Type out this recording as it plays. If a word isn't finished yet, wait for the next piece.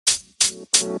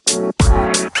And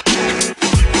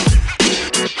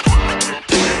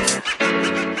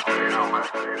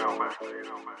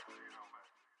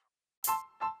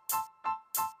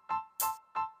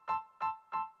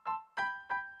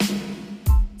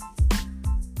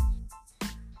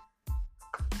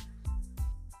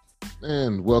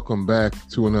welcome back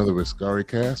to another Askari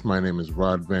cast. My name is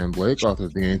Rod Van Blake, author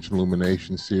of the Ancient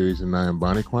Illumination series and Nine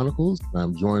Bonnie Chronicles.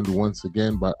 I'm joined once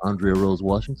again by Andrea Rose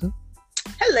Washington.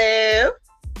 Hello.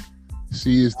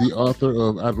 She is the author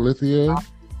of Adalithia,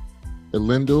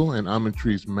 Elendil, and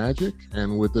Amentree's Magic.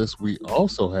 And with us, we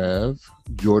also have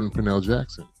Jordan Purnell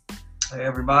Jackson. Hey,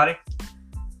 everybody.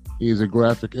 He is a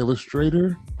graphic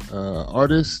illustrator,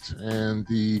 artist, and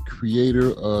the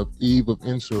creator of Eve of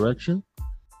Insurrection,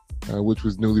 which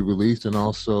was newly released, and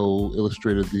also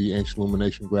illustrated the Ancient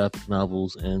Illumination graphic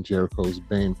novels and Jericho's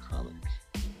Bane comic.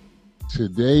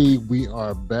 Today, we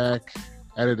are back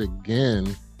at it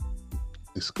again,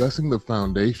 discussing The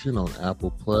Foundation on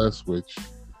Apple Plus, which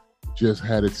just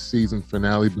had its season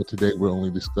finale, but today we're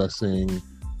only discussing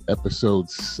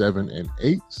episodes 7 and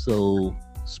 8. So,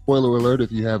 spoiler alert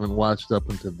if you haven't watched up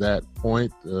until that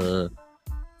point,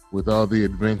 with all the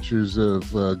adventures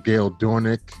of Gail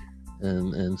Dornick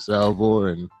and Salvor,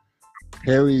 and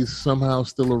Harry's somehow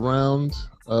still around.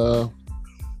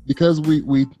 Because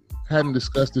we hadn't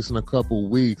discussed this in a couple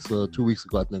weeks, 2 weeks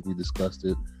ago I think we discussed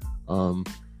it. I'm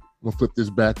gonna flip this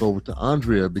back over to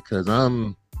Andrea because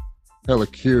I'm hella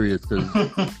curious,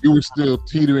 because you were still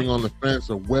teetering on the fence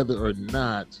of whether or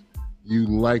not you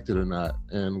liked it or not.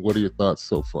 And what are your thoughts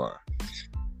so far?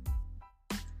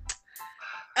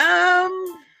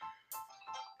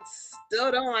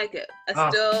 Still don't like it.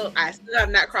 I still have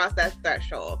not crossed that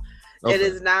threshold. Okay.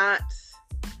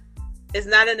 It's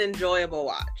not an enjoyable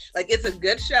watch. Like, it's a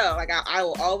good show. Like I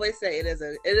will always say it is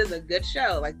a good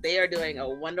show. Like, they are doing a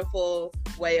wonderful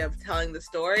way of telling the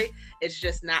story. It's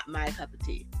just not my cup of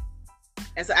tea.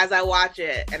 And so as I watch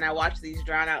it and I watch these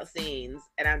drawn out scenes,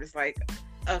 and I'm just like,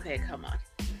 okay, come on.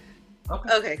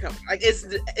 Okay, come on. Like, it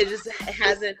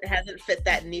hasn't fit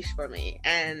that niche for me.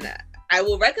 And I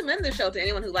will recommend the show to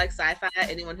anyone who likes sci-fi,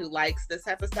 anyone who likes this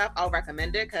type of stuff. I'll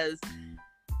recommend it because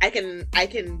I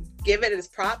can give it as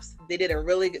props. They're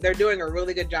doing a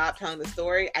really good job telling the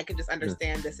story. I can just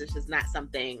understand this is just not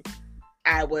something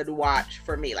I would watch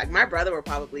for me. Like, my brother would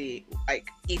probably like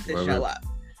eat this show up.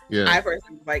 Yeah. I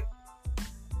personally was like,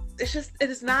 it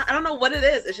is not, I don't know what it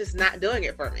is. It's just not doing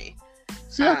it for me.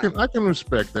 See, I can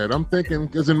respect that. I'm thinking,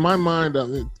 because in my mind,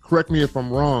 correct me if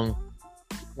I'm wrong,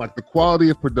 like, the quality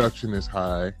of production is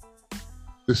high.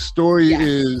 The story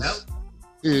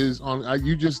is on.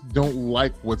 You just don't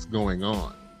like what's going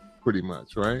on, pretty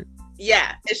much, right?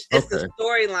 Yeah, it's the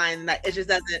storyline that it just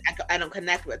doesn't. I don't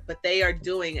connect with. But they are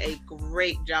doing a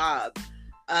great job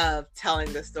of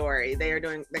telling the story. They are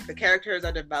doing, like, the characters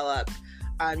are developed.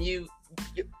 You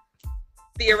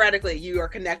theoretically, you are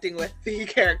connecting with the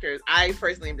characters. I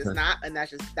personally am just not, and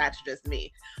that's just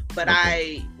me. But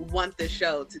I want the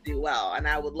show to do well, and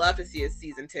I would love to see a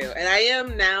season 2. And I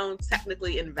am now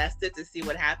technically invested to see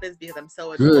what happens, because I'm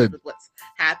so involved with what's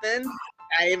happened.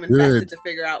 I am invested to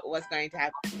figure out what's going to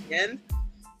happen at the end.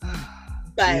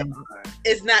 But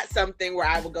it's not something where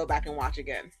I will go back and watch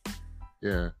again.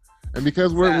 Yeah. And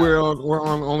because we're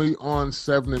only on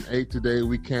 7 and 8 today,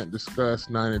 we can't discuss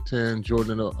 9 and 10.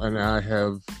 Jordan and I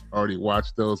have already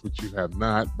watched those, but you have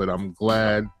not. But I'm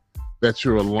glad that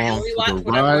you're along for the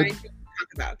ride.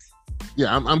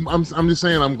 Yeah, I'm just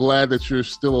saying, I'm glad that you're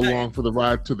still along for the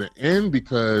ride to the end,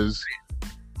 because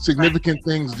significant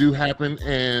things do happen,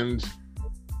 and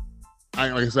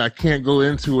like I said, I can't go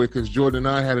into it because Jordan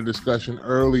and I had a discussion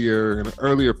earlier in an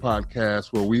earlier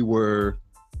podcast where we were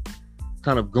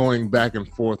kind of going back and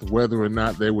forth whether or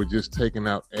not they were just taking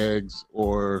out eggs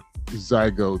or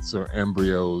zygotes or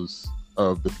embryos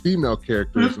of the female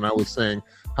characters. And I was saying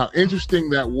how interesting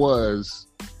that was,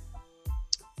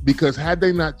 because had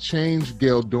they not changed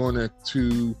Gail Dornick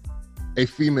to a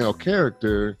female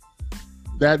character,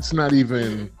 that's not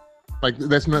even, like,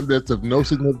 that's of no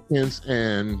significance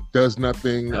and does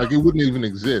nothing. Like, it wouldn't even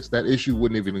exist. That issue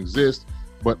wouldn't even exist.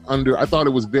 But I thought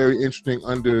it was very interesting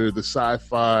under the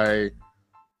sci-fi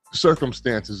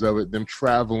circumstances of it, them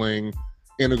traveling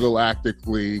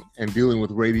intergalactically and dealing with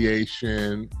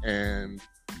radiation, and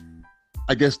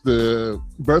I guess the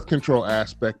birth control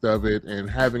aspect of it, and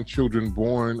having children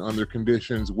born under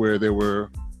conditions where there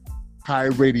were high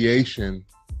radiation.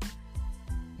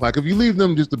 Like, if you leave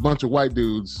them just a bunch of white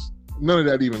dudes, none of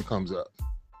that even comes up.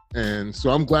 And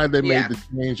so I'm glad they made the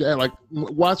change. And like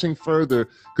watching further,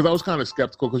 because I was kind of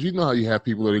skeptical, because you know how you have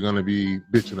people that are going to be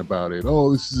bitching about it.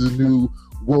 Oh, this is a new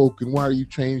woke, and why are you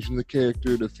changing the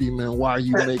character to female? Why are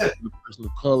you making the person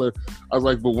of color? I was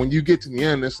like, but when you get to the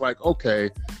end, it's like, okay,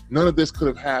 none of this could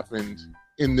have happened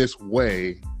in this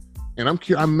way. And I'm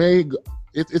curious.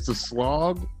 It's a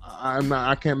slog.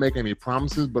 I can't make any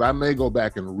promises, but I may go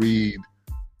back and read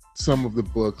some of the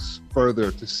books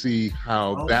further to see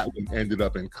how that one ended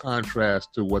up in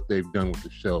contrast to what they've done with the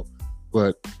show.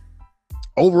 But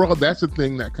overall, that's the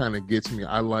thing that kind of gets me.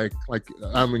 I like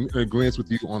I'm in agreement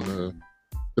with you on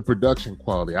the production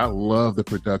quality. I love the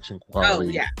production quality.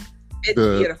 Oh yeah, it's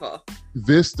beautiful.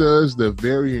 Vistas, the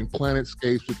varying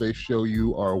planetscapes that they show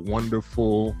you are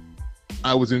wonderful.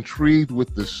 I was intrigued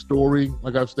with the story,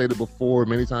 like I've stated before,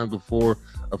 many times before,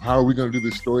 of how are we going to do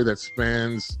this story that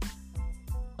spans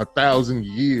 1,000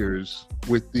 years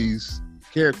with these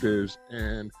characters.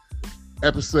 And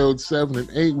episodes 7 and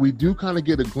 8, we do kind of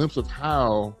get a glimpse of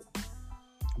how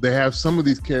they have some of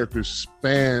these characters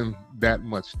span that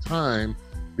much time,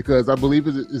 because I believe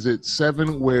is it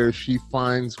 7 where she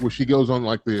goes on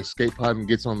like the escape pod and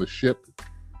gets on the ship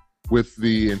with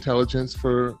the intelligence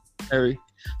for Harry.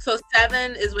 So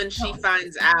 7 is when she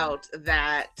finds out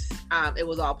that it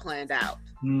was all planned out.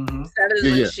 Mm-hmm. 7 is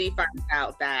when she finds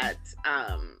out that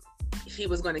he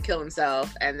was going to kill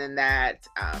himself, and then that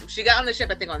she got on the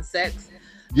ship, I think, on 6.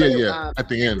 At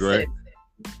the end, right?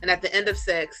 6. And at the end of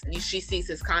 6, she sees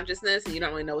his consciousness, and you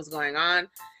don't really know what's going on.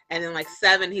 And then like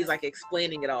 7, he's like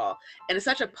explaining it all, and it's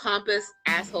such a pompous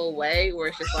asshole way where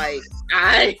it's just like,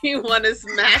 I want to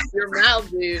smash your mouth,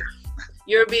 dude.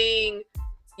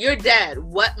 You're dead.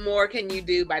 What more can you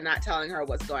do by not telling her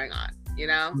what's going on? You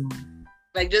know,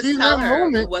 like just tell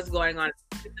her what's going on.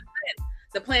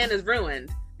 The plan is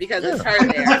ruined because it's her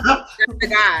there. Just the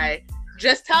guy.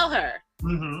 Just tell her.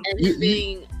 Mm-hmm. And he's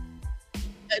being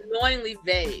annoyingly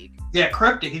vague. Yeah,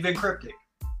 cryptic. He's been cryptic.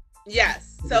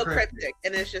 Yes, so cryptic.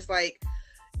 And it's just like,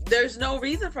 there's no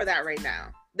reason for that right now.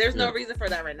 There's no reason for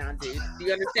that right now, dude. Do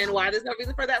you understand why there's no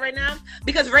reason for that right now?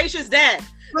 Because Raish is dead.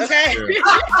 Okay.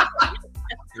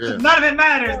 None of it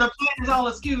matters. The plan is all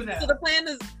askew now. So the plan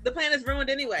is ruined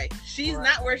anyway. She's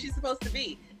not where she's supposed to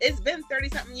be. It's been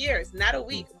 30-something years, not a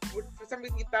week. For some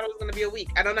reason, you thought it was going to be a week.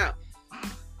 I don't know.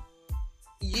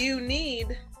 You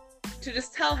need to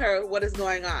just tell her what is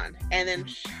going on, and then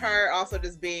her also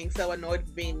just being so annoyed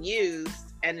with being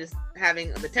used and just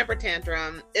having the temper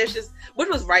tantrum. It's just, which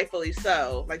was rightfully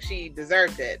so. Like, she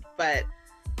deserved it, but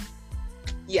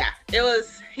yeah, it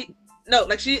was.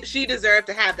 She deserved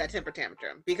to have that temper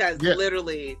tantrum, because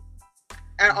literally,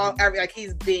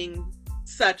 he's being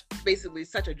basically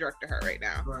such a jerk to her right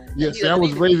now. Right. Yeah, see, I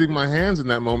was raising my hands in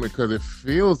that moment, because it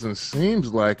feels and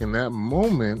seems like in that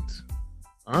moment,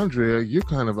 Andrea, you're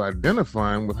kind of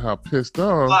identifying with how pissed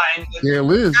off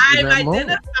Gail is in that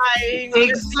moment.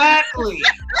 Exactly.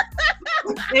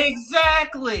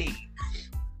 Exactly.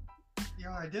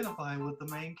 You're identifying with the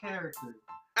main character.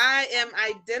 I am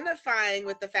identifying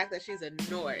with the fact that she's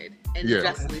annoyed, and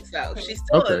justly so. She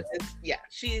still is. Yeah,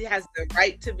 she has the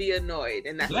right to be annoyed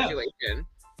in that situation.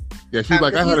 Yeah, she's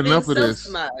like, I had enough of this.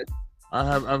 Smug.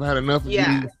 I've had enough of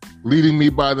you leading me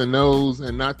by the nose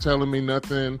and not telling me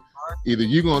nothing. Either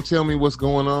you're gonna tell me what's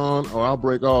going on, or I'll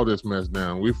break all this mess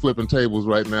down. We're flipping tables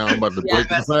right now. I'm about to break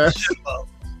the fast.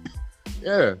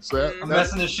 I'm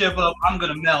messing the ship up. I'm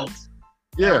gonna melt.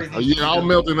 I'll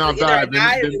melt and I'll die.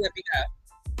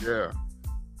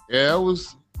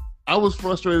 I was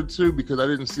frustrated too, because I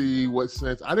didn't see what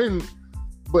sense.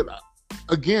 But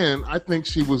again, I think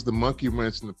she was the monkey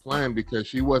wrench in the plan, because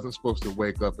she wasn't supposed to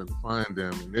wake up and find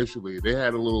them initially. They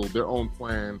had their own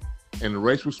plan, and the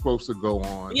race was supposed to go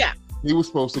on. Yeah. He was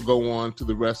supposed to go on to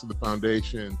the rest of the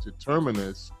Foundation, to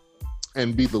Terminus,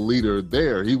 and be the leader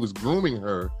there. He was grooming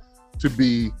her to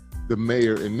be the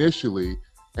mayor initially,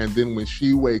 and then when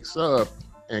she wakes up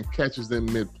and catches them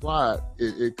mid-plot,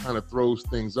 it kind of throws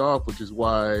things off, which is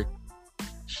why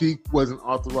she wasn't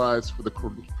authorized for the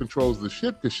controls of the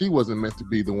ship, because she wasn't meant to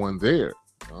be the one there.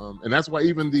 And that's why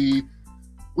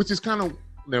which is kind of,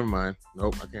 never mind.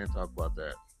 Nope, I can't talk about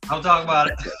that. I'll talk about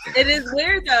it. It is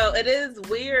weird, though. It is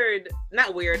weird.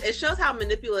 Not weird. It shows how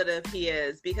manipulative he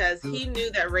is, because he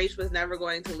knew that Raish was never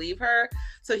going to leave her,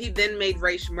 so he then made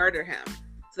Raish murder him.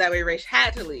 So that way Raish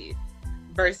had to leave,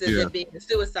 versus it being a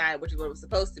suicide, which is what it was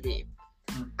supposed to be.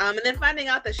 And then finding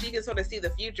out that she can sort of see the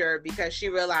future, because she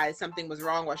realized something was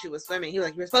wrong while she was swimming. He was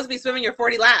like, you're supposed to be swimming your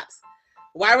 40 laps.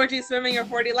 Why weren't you swimming your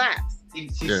 40 laps? She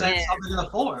said something in the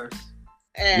force.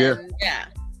 And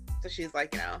So she's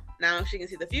like, now she can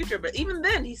see the future. But even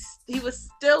then, he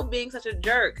was still being such a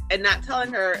jerk and not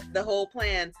telling her the whole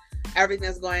plan, everything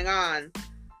that's going on,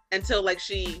 until like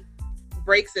she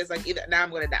breaks this, like, either now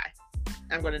I'm going to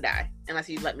die unless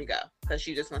you let me go, because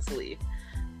she just wants to leave.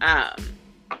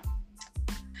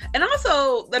 And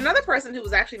also, another person who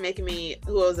was actually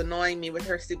who was annoying me with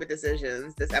her stupid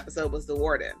decisions this episode was the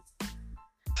warden.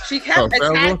 She kept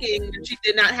attacking, but she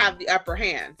did not have the upper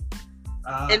hand.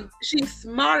 And she's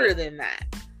smarter than that.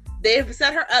 They've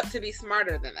set her up to be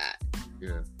smarter than that.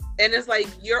 Yeah. And it's like,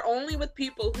 you're only with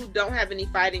people who don't have any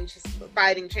fighting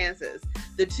chances.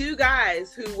 The two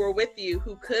guys who were with you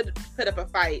who could put up a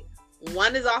fight,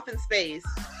 one is off in space,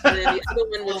 and then the other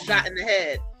one was shot in the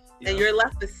head. Yeah. And you're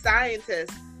left with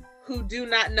scientists who do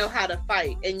not know how to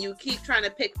fight. And you keep trying to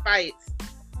pick fights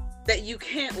that you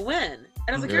can't win. And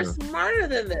I was like, you're smarter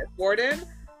than this, Warden.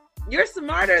 You're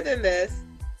smarter than this.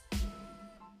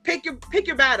 Pick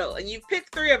your battle. And you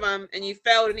picked 3 of them, and you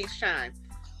failed in each time.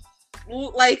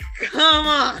 Like, come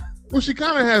on. Well, she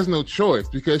kind of has no choice,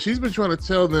 because she's been trying to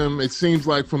tell them, it seems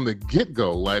like from the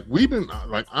get-go, like,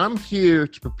 I'm here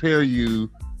to prepare you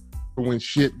for when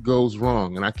shit goes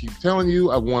wrong. And I keep telling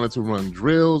you, I wanted to run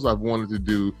drills. I've wanted to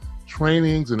do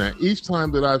trainings. And at each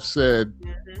time that I've said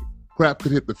crap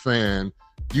could hit the fan,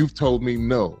 you've told me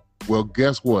no. Well,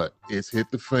 guess what? It's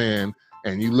hit the fan.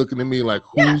 And you looking at me like,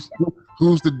 who's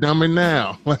the dumber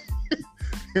now?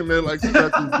 And they're like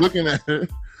looking at her,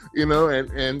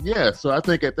 and yeah. So I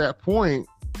think at that point,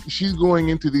 she's going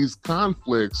into these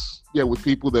conflicts, with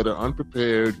people that are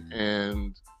unprepared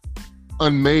and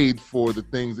unmade for the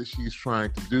things that she's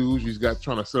trying to do. She's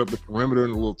trying to set up the perimeter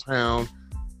in a little town,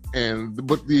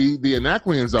 but the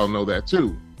Anacreans all know that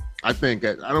too. I think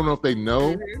I don't know if they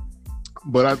know,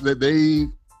 but they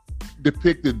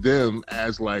depicted them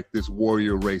as like this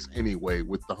warrior race anyway,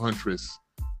 with the Huntress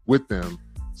with them.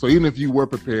 So even if you were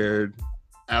prepared,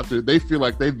 after they feel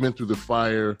like they've been through the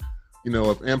fire,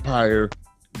 of Empire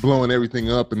blowing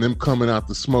everything up and them coming out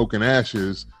the smoke and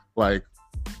ashes, like,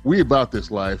 we about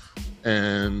this life,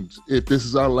 and if this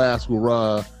is our last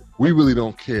hurrah, we really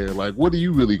don't care. Like, what are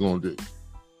you really gonna do?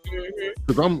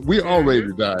 Because we're all ready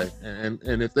to die,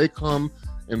 and if they come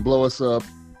and blow us up,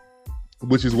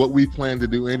 which is what we plan to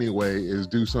do anyway, is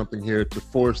do something here to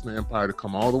force the Empire to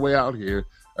come all the way out here.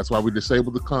 That's why we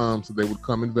disabled the comms, so they would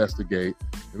come investigate,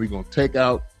 and we're gonna take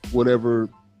out whatever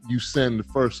you send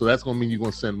first. So that's gonna mean you're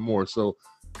gonna send more. So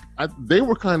they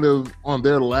were kind of on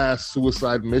their last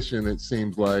suicide mission, it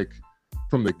seems like,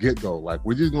 from the get-go. Like,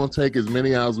 we're just gonna take as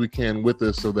many out as we can with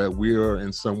us so that we are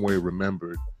in some way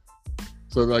remembered.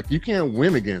 So like, you can't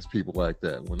win against people like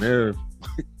that when they're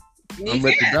You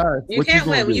can't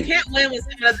win. You can't win when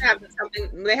someone doesn't have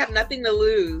something. They have nothing to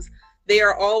lose. They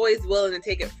are always willing to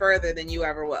take it further than you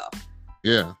ever will.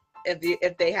 Yeah.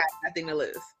 If they have nothing to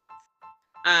lose.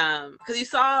 Because you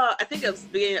saw, I think it was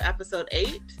beginning of episode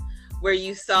 8, where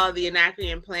you saw the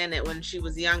Anacrean planet when she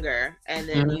was younger, and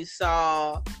then you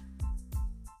saw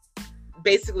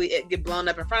basically it get blown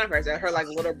up in front of her. So her like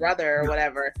little brother or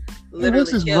whatever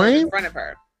literally killed in front of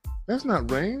her. That's not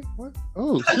rain. What?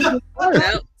 Oh, nope.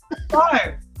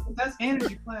 Fire. That's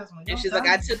energy plasma. And she's like,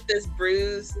 I took this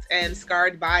bruised and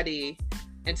scarred body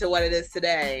into what it is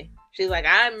today. She's like,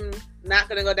 I'm not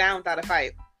gonna go down without a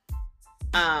fight.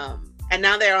 And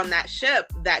now they're on that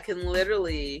ship that can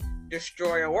literally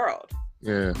destroy a world.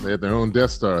 Yeah, they have their own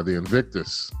Death Star, the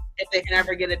Invictus. If they can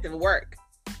ever get it to work.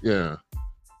 Yeah.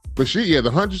 But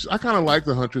the Huntress, I kind of like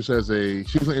the Huntress she was an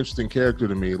interesting character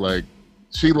to me. Like,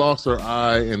 she lost her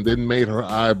eye and then made her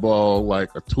eyeball like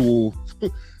a tool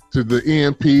to the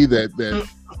EMP that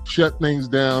shut things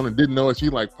down, and didn't know it. She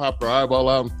like popped her eyeball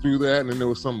out and threw that, and then there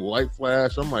was some light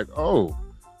flash. I'm like, oh,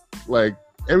 like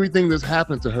everything that's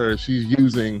happened to her, she's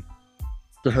using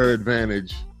to her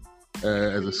advantage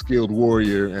as a skilled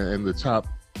warrior and the top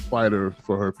fighter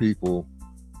for her people.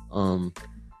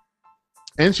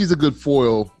 And she's a good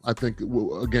foil, I think,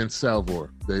 against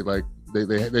Salvor.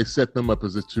 They set them up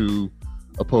as the two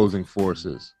opposing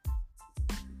forces.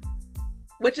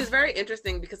 Which is very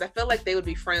interesting, because I feel like they would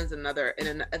be friends in another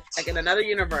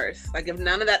universe. Like, if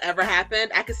none of that ever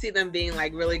happened, I could see them being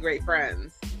like really great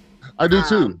friends. I do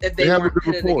too. If they have a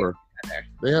good rapport.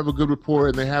 They have a good rapport,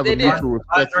 and they have a mutual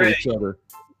respect for each other.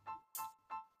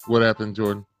 What happened,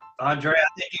 Jordan? Andre, I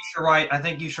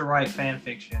think you should write fan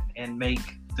fiction and make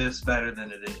this better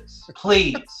than it is.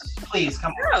 Please,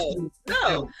 come on.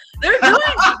 No. They're doing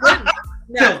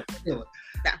no.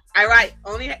 No, I write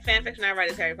only fan fiction I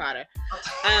write is Harry Potter.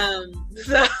 I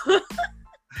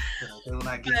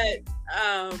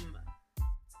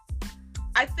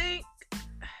think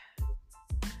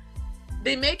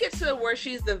they make it to where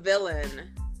she's the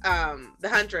villain the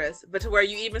Huntress, but to where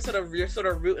you're sort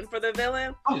of rooting for the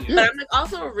villain. Oh, yeah. But I'm like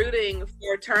also rooting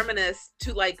for Terminus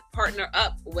to like partner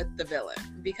up with the villain,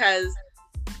 because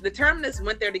the Terminus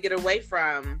went there to get away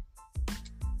from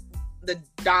the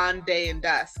dawn, day, and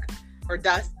dusk, or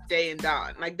dusk, day, and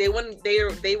dawn. Like they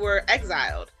were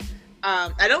exiled.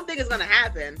 I don't think it's gonna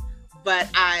happen, but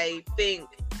I think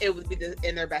it would be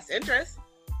in their best interest,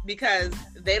 because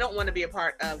they don't want to be a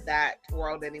part of that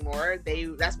world anymore.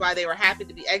 That's why they were happy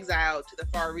to be exiled to the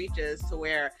far reaches, to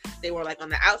where they were like on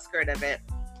the outskirt of it.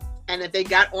 And if they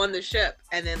got on the ship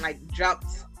and then like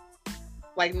jumped,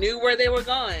 like knew where they were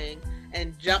going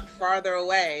and jumped farther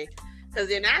away, because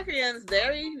the Anacreons,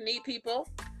 very neat people.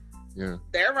 Yeah,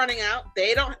 they're running out.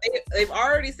 They've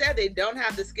already said they don't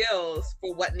have the skills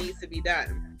for what needs to be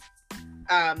done.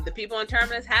 The people in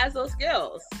Terminus has those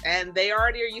skills, and they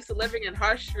already are used to living in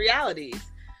harsh realities.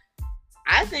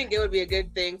 I think it would be a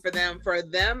good thing for them,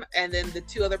 and then the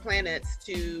two other planets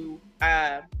to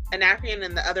Anacreon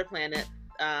and the other planet.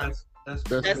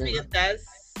 Thespian.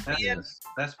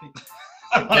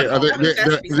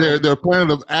 Yeah, they're a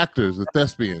planet of actors, the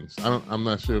Thespians. I'm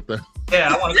not sure if that.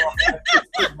 Yeah, I want to go.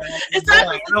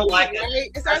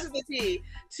 It starts with a T.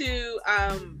 To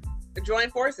join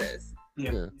forces.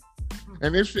 Yeah.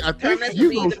 And I think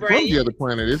Hugo's from the other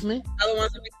planet, isn't he? Other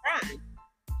ones would be Prime.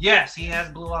 Yes, he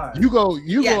has blue eyes. Hugo,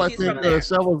 I think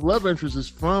Salvo's love interest is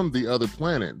from the other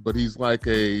planet, but he's like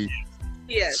a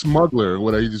smuggler,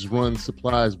 whatever. He just runs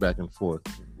supplies back and forth,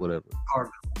 whatever.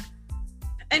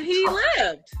 And he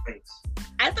lived.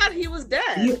 I thought he was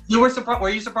dead. You were surprised? Were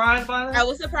you surprised by that? I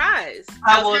was surprised.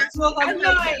 I was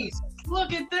nice.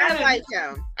 Look at that.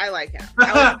 I like him.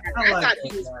 I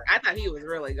thought he was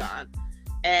really gone.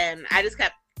 And I was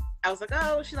like,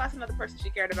 oh, she lost another person she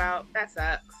cared about. That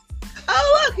sucks.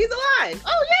 Oh, look, he's alive.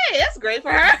 Oh, yay, that's great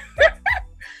for her.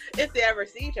 If they ever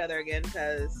see each other again,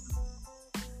 because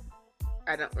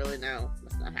I don't really know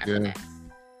what's going to happen next.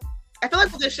 I feel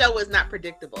like this show was not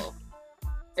predictable.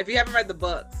 If you haven't read the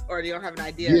books or you don't have an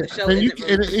idea, the show isn't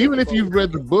really even if you've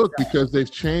read the book, because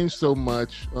they've changed so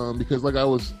much, because like I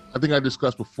think I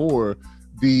discussed before,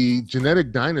 the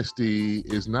genetic dynasty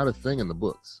is not a thing in the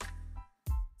books.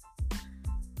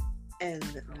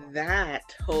 And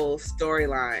that whole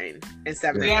storyline in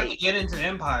 7 We have to get into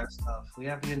Empire stuff.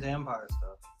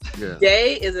 Yeah.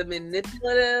 Day is a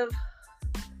manipulative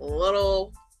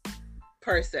little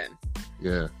person.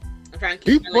 Yeah. I'm trying to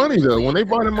keep He's funny though. When they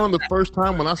brought him on the first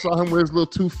time, when I saw him with his little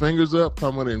two fingers up,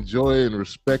 coming to enjoy and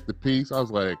respect the peace, I was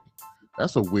like,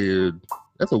 that's a weird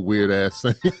ass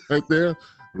thing right there.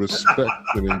 Respect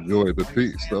and enjoy the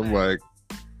peace. So I'm like,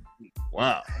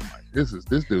 wow. This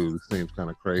dude seems kind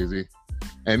of crazy,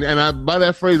 and I by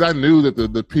that phrase I knew that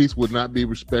the piece would not be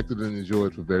respected and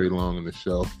enjoyed for very long in the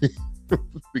show.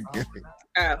 Beginning.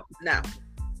 No.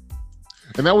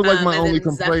 And that was like my only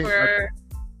complaint.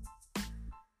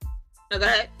 No, go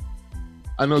ahead.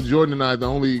 I know Jordan and I, the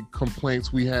only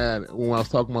complaints we had when I was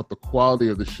talking about the quality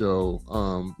of the show,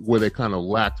 where they kind of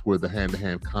lacked were the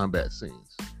hand-to-hand combat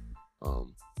scenes.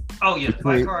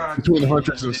 Between the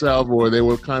Huntress and Salvor, they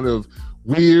were kind of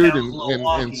weird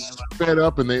and sped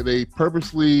up, and they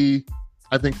purposely,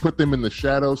 I think, put them in the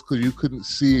shadows because you couldn't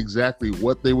see exactly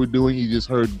what they were doing. You just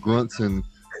heard grunts and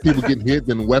people getting hit,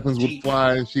 then weapons would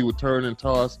fly and she would turn and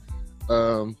toss.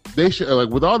 They should, like,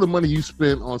 with all the money you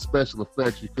spent on special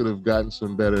effects, you could have gotten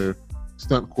some better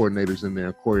stunt coordinators in there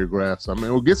and choreographs. I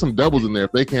mean, we'll get some doubles in there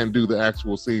if they can't do the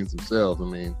actual scenes themselves. I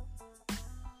mean,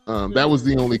 that was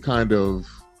the only kind of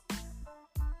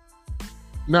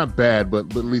not bad, but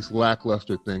at least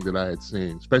lackluster thing that I had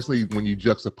seen, especially when you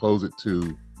juxtapose it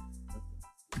to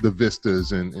the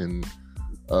vistas and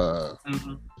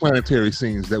planetary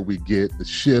scenes that we get, the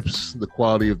ships, the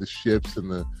quality of the ships,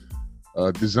 and the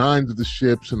designs of the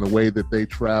ships and the way that they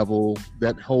travel.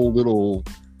 That whole little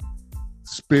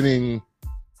spinning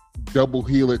double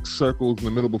helix circles in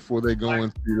the middle before they go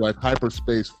into like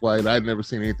hyperspace flight. I'd never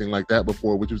seen anything like that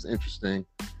before, which was interesting.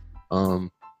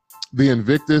 The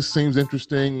Invictus seems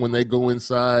interesting when they go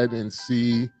inside and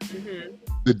see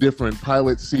the different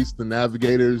pilot seats, the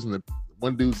navigators, and the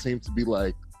one dude seems to be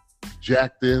like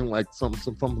jacked in, like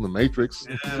something from the Matrix,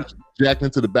 jacked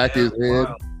into the back of his head.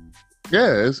 Wow.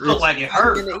 Yeah, it looked like it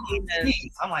hurt.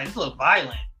 I'm like, this looks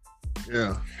violent.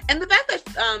 Yeah. And the fact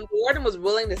that Warden was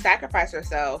willing to sacrifice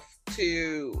herself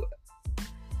to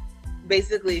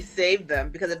basically save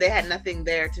them, because if they had nothing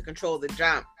there to control the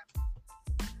jump,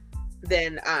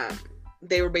 then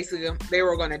they were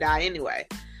going to die anyway.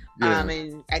 Yeah.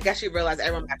 And I guess she realized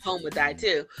everyone back home would die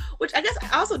too, which I guess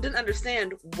I also didn't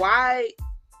understand why,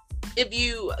 if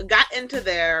you got into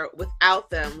there without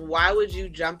them, why would you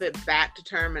jump it back to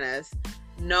Terminus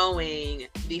knowing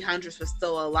the Huntress was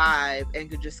still alive and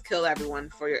could just kill everyone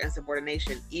for your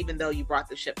insubordination, even though you brought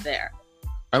the ship there.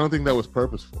 I don't think that was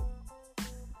purposeful.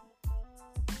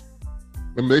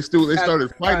 I mean, they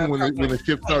started fighting when the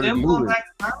ship started moving.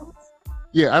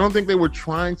 Yeah, I don't think they were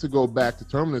trying to go back to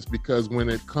Terminus, because when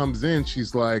it comes in,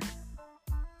 she's like,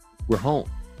 "We're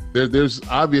home." There's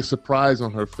obvious surprise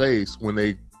on her face when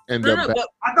they end up. But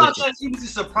I thought she was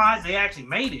just surprised they actually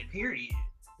made it. Period.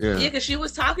 Yeah, because she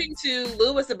was talking to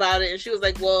Lewis about it, and she was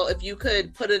like, "Well, if you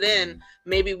could put it in,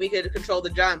 maybe we could control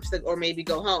the jump, or maybe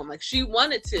go home." Like, she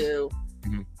wanted to,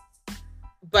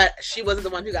 but she wasn't the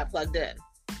one who got plugged in.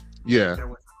 Yeah.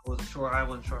 I wasn't sure how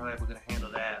they were going to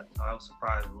handle that. So I was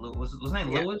surprised. Was his name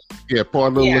Lewis? Yeah,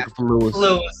 Paul looking for Lewis.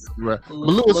 Right. But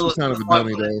Lewis was kind of a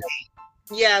dummy, though.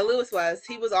 Yeah, Lewis was.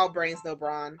 He was all brains, no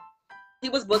brawn. He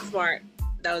was book smart.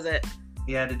 That was it.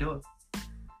 He had to do it.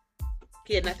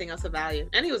 He had nothing else of value.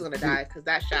 And he was going to die, because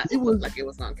that shot looked like it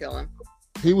was going to kill him.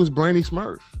 He was brainy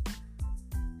Smurf.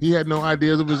 He had no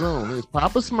ideas of his own. As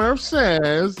Papa Smurf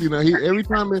says, every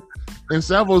time and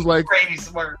Salvo's like,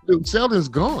 dude, Sheldon's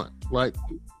gone. Like,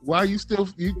 why are you still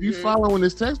you following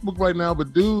this textbook right now?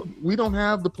 But dude, we don't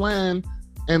have the plan,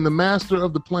 and the master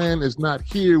of the plan is not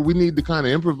here. We need to kind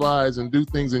of improvise and do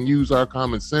things and use our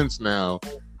common sense now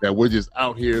that we're just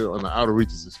out here on the outer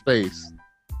reaches of space.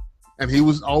 And he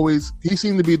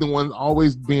seemed to be the one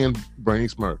always being brainy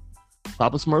Smurf.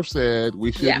 Papa Smurf said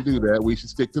we shouldn't do that. We should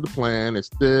stick to the plan. It's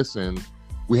this, and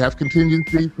we have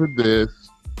contingency for this.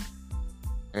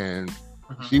 And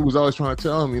she was always trying to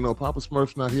tell him, Papa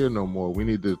Smurf's not here no more. We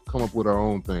need to come up with our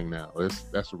own thing now.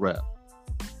 That's a wrap.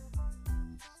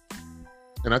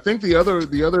 And I think the other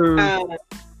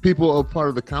people of part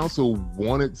of the council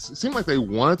seemed like they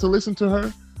wanted to listen to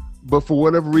her, but for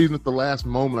whatever reason, at the last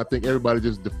moment, I think everybody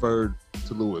just deferred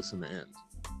to Lewis in the end.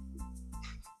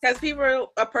 Because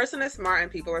a person is smart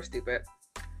and people are stupid.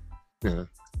 Yeah.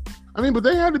 I mean, but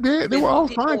they had to be. They were all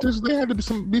scientists. They had to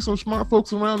be some smart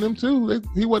folks around them too.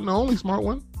 He wasn't the only smart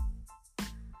one.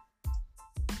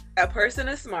 A person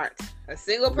is smart. A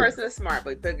single person is smart,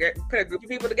 but put a group of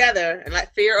people together and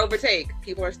let fear overtake.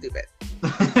 People are stupid.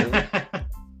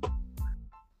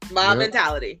 Mob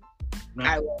mentality.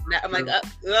 I'm like,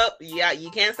 yeah, you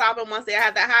can't stop them once they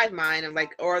have that hive mind. I'm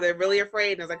like, or they're really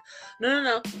afraid. And I was like,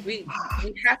 no. We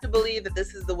have to believe that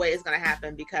this is the way it's going to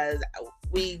happen, because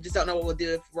we just don't know what we'll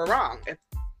do if we're wrong.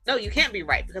 No, you can't be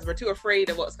right, because we're too afraid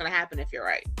of what's going to happen if you're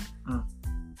right.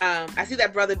 I see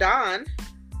that Brother Don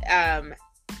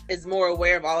is more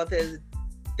aware of all of his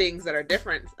things that are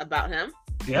different about him.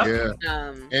 Yeah.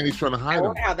 And he's trying to hide it. I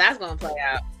wonder how that's going to play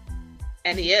out.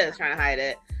 And he is trying to hide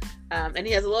it. And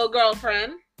he has a little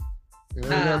girlfriend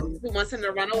who wants him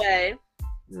to run away.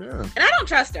 Yeah. And I don't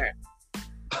trust her,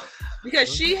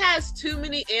 because she has too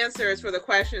many answers for the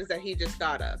questions that he just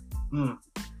thought of.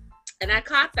 And I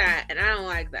caught that, and I don't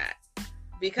like that,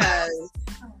 because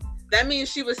that means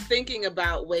she was thinking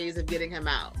about ways of getting him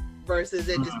out versus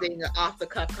it just being an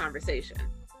off-the-cuff conversation.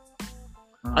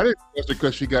 I didn't trust her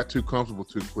because she got too comfortable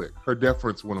too quick. Her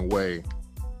deference went away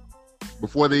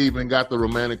before they even got the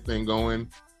romantic thing going.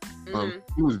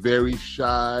 He was very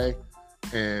shy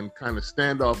and kind of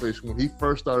standoffish when he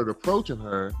first started approaching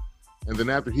her, and then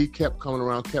after he kept coming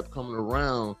around,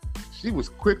 she was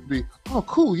quick to be, oh,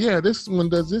 cool, yeah, this one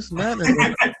does this and that,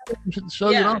 and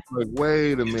shut it off. Like,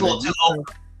 wait a minute,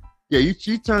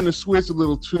 she turned the switch a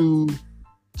little too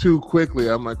quickly.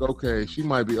 I'm like, okay, she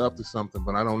might be up to something,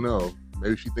 but I don't know.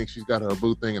 Maybe she thinks she's got her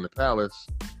boo thing in the palace.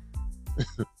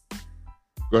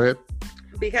 Go ahead.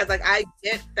 Because I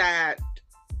get that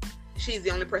she's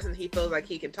the only person he feels like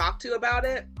he can talk to about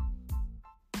it.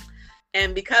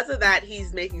 And because of that,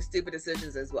 he's making stupid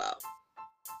decisions as well.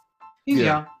 He's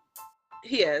young.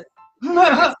 He is.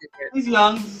 He's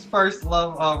young. His first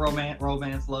love,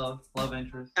 romance, love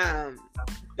interest.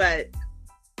 But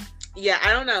yeah,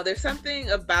 I don't know. There's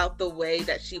something about the way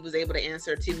that she was able to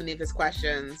answer too many of his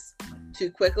questions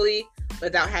too quickly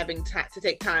without having to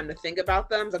take time to think about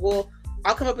them. It's like, well,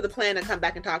 I'll come up with a plan and come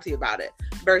back and talk to you about it.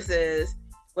 Versus,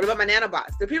 what about my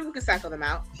nanobots? There are people who can cycle them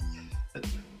out.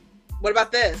 What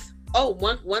about this? Oh,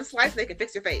 one slice, they can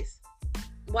fix your face.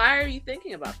 Why are you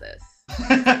thinking about this?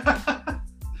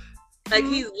 Like,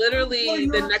 he's literally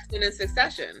the next one in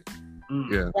succession.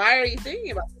 Yeah. Why are you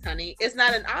thinking about this, honey? It's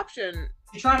not an option.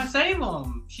 She's trying to save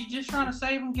him. She's just trying to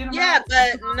save him, get him out.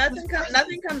 Yeah, but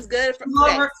nothing comes good from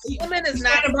woman is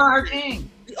not about her thing.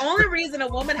 The only reason a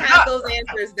woman has those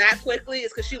answers that quickly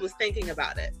is because she was thinking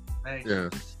about it. Hey, yeah.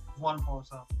 One for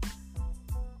herself.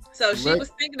 So she was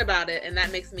thinking about it, and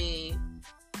that makes me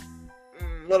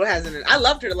a little hesitant. I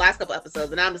loved her the last couple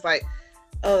episodes, and I'm just like,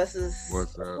 oh, this is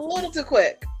a little too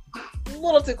quick. A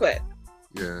little too quick.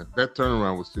 Yeah, that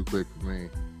turnaround was too quick for me.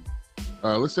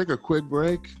 Let's take a quick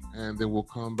break, and then we'll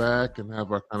come back and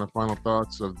have our kind of final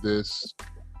thoughts of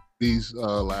these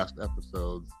last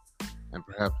episodes, and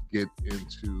perhaps get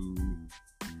into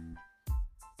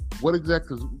what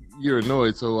exactly, because you're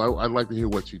annoyed, so I'd like to hear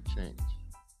what you'd change.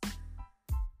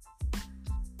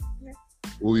 Yeah.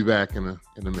 We'll be back in a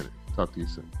minute. Talk to you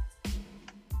soon.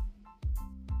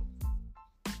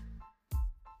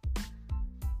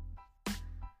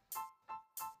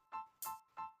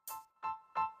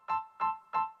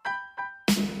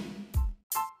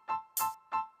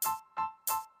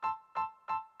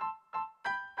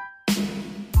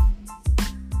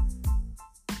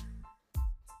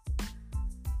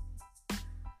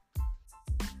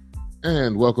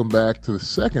 And welcome back to the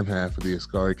second half of the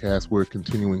Askari cast. We're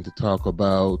continuing to talk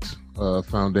about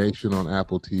Foundation on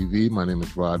Apple TV. My name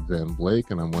is Rod Van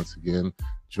Blake, and I'm once again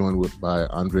joined by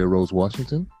Andrea Rose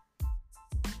Washington.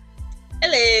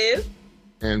 Hello.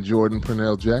 And Jordan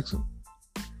Purnell Jackson.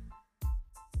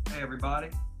 Hey, everybody.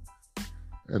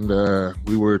 And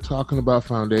we were talking about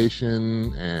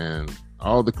Foundation and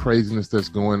all the craziness that's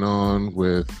going on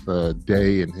with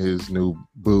Day and his new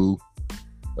boo.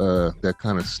 That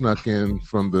kind of snuck in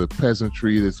from the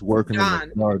peasantry that's working in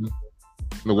the garden.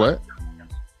 The what?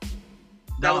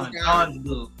 Don's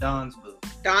boo. Don's boo.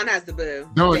 Don has the boo.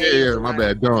 Don, yeah, my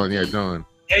bad. Don, yeah, Don.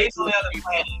 Yeah, he's on the other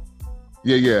planet.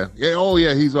 Yeah. Oh,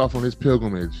 yeah, he's off on his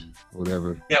pilgrimage,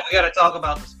 whatever. Yeah, we got to talk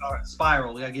about the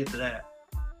spiral. We got to get to that.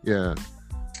 Yeah.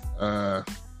 Oh,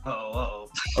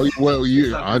 well,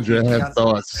 Andrea has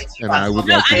thoughts, and I would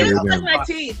like to hear them. My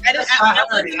teeth.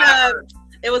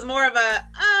 It was more of a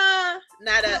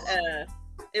not a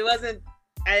it wasn't.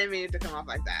 I didn't mean it to come off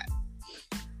like that.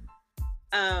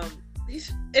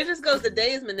 It just goes. The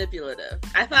Day is manipulative.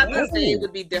 I thought this day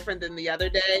would be different than the other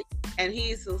day, and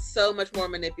he's so much more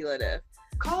manipulative.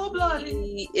 Cold-blooded.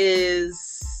 He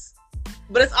is,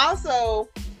 but it's also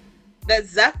that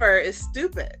Zephyr is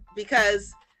stupid,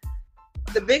 because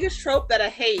the biggest trope that I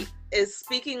hate is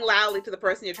speaking loudly to the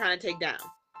person you're trying to take down.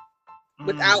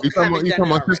 Without you talking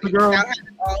about Sister Girl?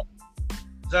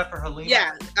 Zephyr Halima.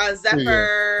 Yeah,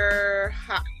 Zephyr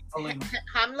Hamla,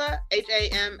 Hamlima.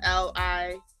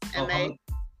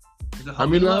 Is it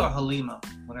Hamila or Halima?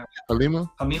 Whatever.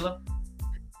 Hamila.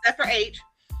 Zephyr H.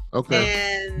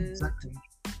 Okay. And the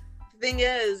thing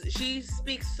is, she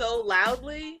speaks so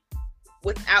loudly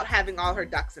without having all her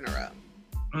ducks in a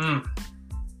row.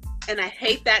 And I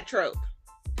hate that trope.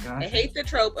 Gotcha. I hate the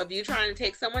trope of you trying to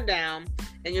take someone down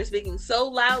and you're speaking so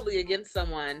loudly against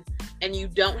someone and you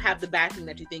don't have the backing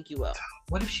that you think you will.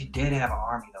 What if she did have an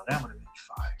army though? That would have been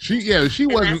fine. She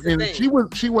wasn't ensconced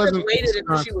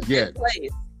yet.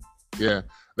 Yeah.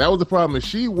 That was the problem. Is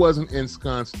she wasn't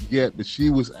ensconced yet, but she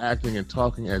was acting and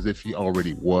talking as if she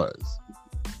already was.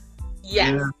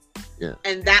 Yes. Yeah.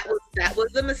 And that was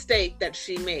the mistake that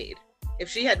she made. If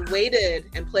she had waited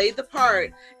and played the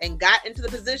part and got into the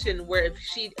position where if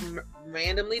she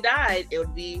randomly died, it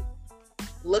would be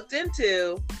looked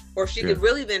into, or she could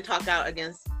really then talk out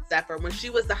against Zephyr. When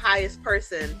she was the highest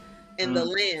person in the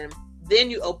land, then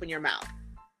you open your mouth,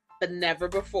 but never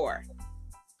before.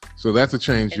 So that's a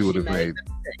change you would have made.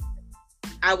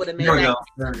 I would have made that.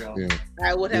 There we go. Yeah.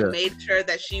 I would have made sure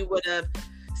that she would have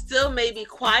still maybe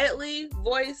quietly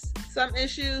voiced some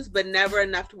issues, but never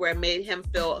enough to where it made him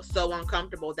feel so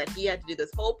uncomfortable that he had to do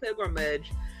this whole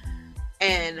pilgrimage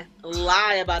and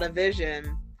lie about a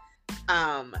vision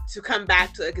to come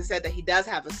back to, like I said, that he does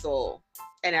have a soul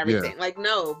and everything. Like,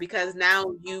 no, because now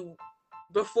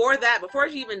before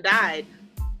she even died,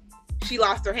 she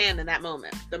lost her hand in that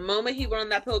moment. The moment he went on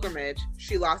that pilgrimage,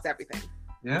 she lost everything.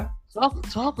 Yeah.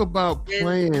 Talk about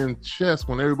playing chess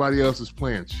when everybody else is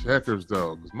playing checkers,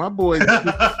 though. Because my boy,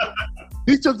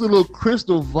 he took the little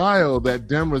crystal vial that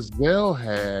Demerzel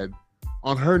had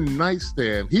on her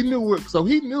nightstand. He knew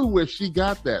where she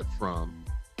got that from.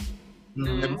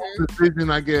 Mm-hmm. And the vision,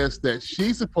 I guess, that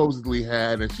she supposedly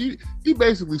had, and he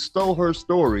basically stole her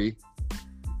story.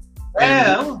 Yeah,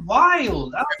 that was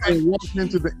wild. And walked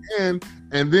into the end,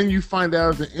 and then you find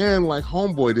out at the end, like,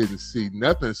 homeboy didn't see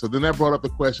nothing. So then that brought up the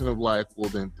question of, like, well,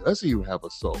 then does he have a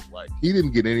soul? Like, he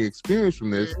didn't get any experience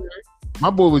from this. Mm-hmm. My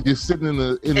boy was just sitting in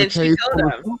the cave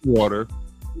full of water,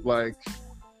 like,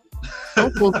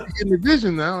 I'm supposed to be in the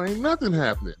vision now. Ain't nothing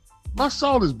happening. My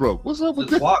salt is broke. What's up with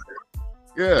this? Water.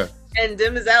 Yeah. And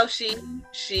Demerzel,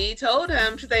 she told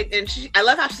him, she's like, and I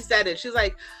love how she said it. She's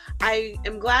like, I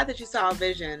am glad that you saw a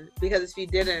vision, because if you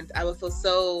didn't, I would feel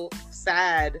so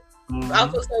sad. Mm-hmm. I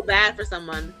would feel so bad for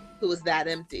someone who was that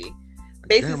empty.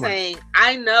 Basically saying,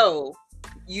 I know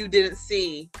you didn't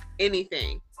see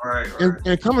anything. Right.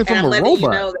 And coming from I'm a letting robot. you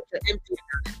know that you're empty.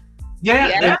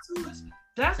 Yeah.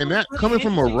 That's and that really coming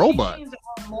from a robot. She seems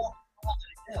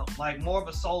to have more of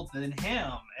a soul than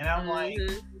him, and I'm like,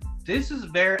 this is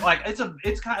very like it's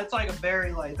like a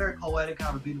very like very poetic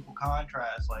kind of beautiful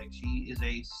contrast. Like she is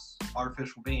a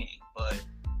artificial being, but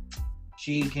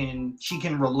she can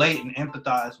relate and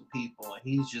empathize with people, and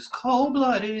he's just cold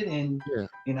blooded and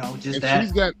just and that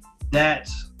she's got that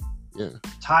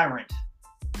tyrant.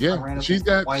 Yeah, she's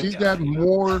got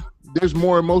more. There's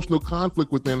more emotional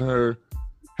conflict within her,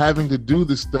 having to do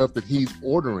the stuff that he's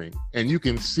ordering, and you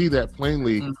can see that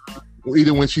plainly,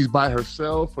 either when she's by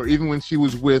herself or even when she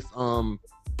was with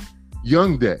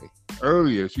Young Day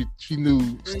earlier. She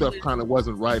knew stuff kind of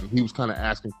wasn't right, and he was kind of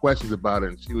asking questions about it,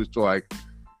 and she was like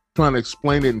trying to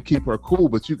explain it and keep her cool,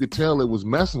 but you could tell it was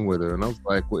messing with her. And I was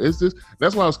like, well, is this?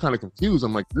 That's why I was kind of confused.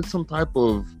 I'm like, is this some type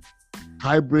of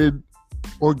hybrid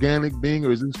organic being,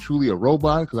 or is this truly a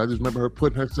robot? Because I just remember her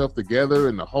putting herself together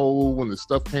in the hole when the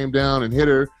stuff came down and hit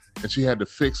her, and she had to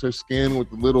fix her skin with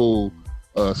the little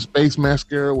space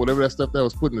mascara, whatever that stuff that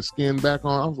was putting the skin back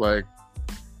on. I was like,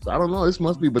 so I don't know, this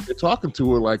must be, but they're talking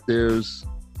to her like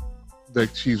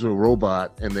she's a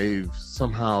robot, and they've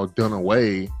somehow done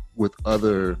away with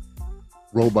other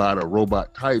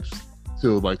robot types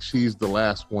till like she's the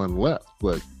last one left.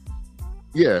 But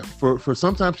yeah, for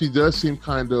sometimes she does seem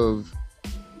kind of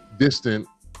distant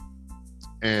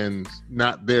and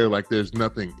not there, like there's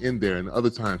nothing in there, and other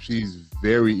times she's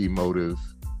very emotive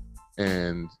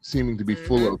and seeming to be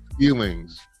full of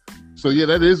feelings. So yeah,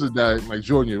 that is like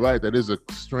Jordan, you're right, that is a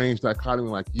strange dichotomy.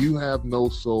 Like, you have no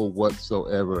soul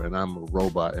whatsoever, and I'm a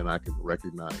robot, and I can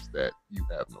recognize that you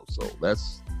have no soul.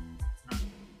 That's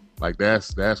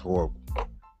horrible.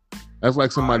 That's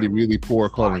like somebody really poor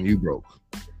calling you broke.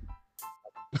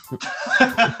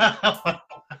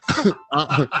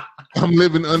 I'm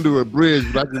living under a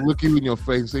bridge, but I can look you in your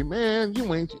face and say, man,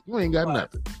 you ain't got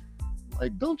nothing.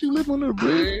 Like, don't you live under a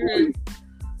bridge?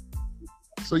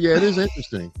 So yeah, it is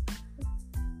interesting.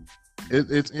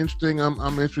 It's interesting. I'm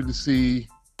interested to see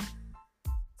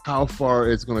how far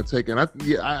it's going to take. And I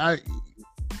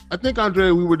think,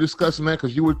 Andre, we were discussing that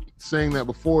because you were saying that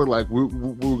before. Like, we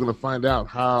were going to find out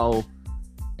how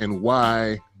and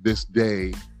why this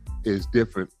day is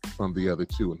different from the other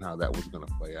two, and how that was going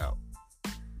to play out.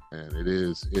 And it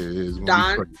is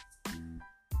Dawn.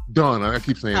 Dawn. I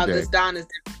keep saying how day. This Dawn is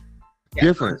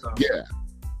different. Yeah.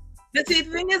 But see,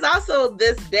 the thing is also,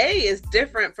 this day is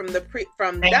different from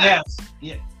dusk.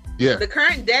 Yeah. The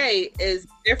current day is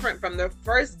different from the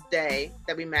first day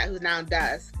that we met, who's now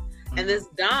dusk, and this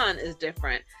Dawn is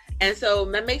different. And so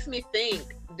that makes me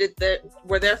think,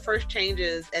 were there first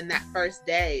changes in that first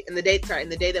day, in the day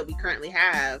that we currently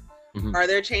have? Are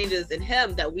there changes in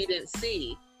him that we didn't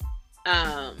see,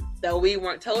 that we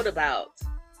weren't told about,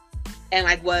 and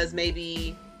like was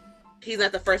maybe he's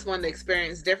not the first one to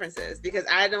experience differences? Because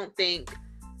I don't think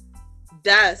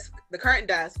the current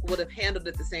Dusk would have handled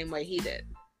it the same way he did.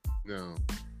 No.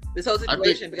 This whole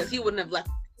situation, because he wouldn't have left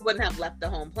the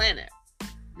home planet.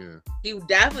 Yeah. He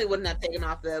definitely wouldn't have taken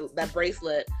off that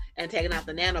bracelet and taken off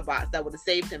the nanobots. That would have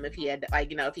saved him if he had,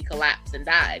 if he collapsed and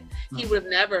died. He would have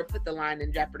never put the line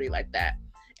in jeopardy like that.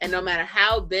 And no matter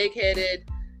how big-headed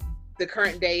the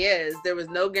current day is, there was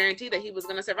no guarantee that he was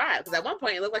going to survive. Because at one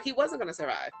point, it looked like he wasn't going to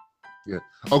survive. Yeah.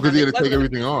 Oh, because he had to take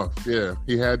everything off. Yeah.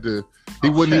 He had to. He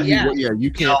wouldn't. You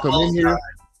can't come in here.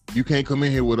 You can't come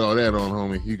in here with all that on,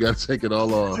 homie. You got to take it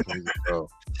all off.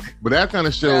 But that kind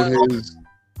of showed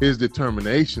his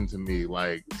determination to me,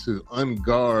 like to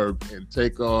ungarb and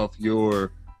take off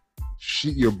your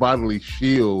bodily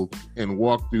shield and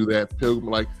walk through that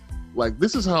pilgrim. Like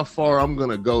this is how far I'm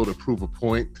gonna go to prove a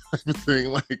point, type of thing.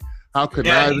 Like, how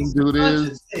conniving dude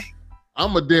is.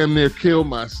 I'm gonna damn near kill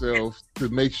myself to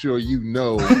make sure you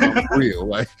know I'm real.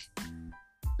 Like,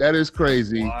 that is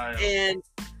crazy. Wow. And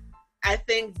I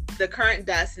think the current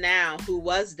Dusk now, who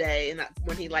was Day, and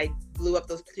when he blew up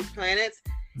those two planets,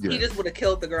 he just would have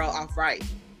killed the girl outright.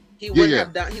 He wouldn't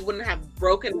have done. He wouldn't have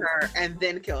broken her and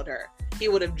then killed her. He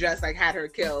would have just had her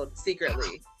killed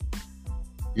secretly.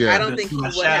 Yeah, I don't think he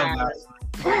would have.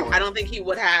 I don't think he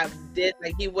would have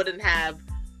he wouldn't have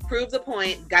proved the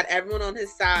point, got everyone on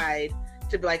his side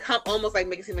to be almost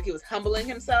make it seem like he was humbling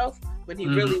himself when he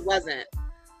really wasn't.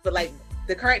 But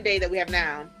the current Day that we have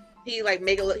now, he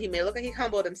made it look like he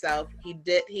humbled himself.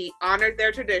 He honored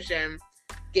their tradition,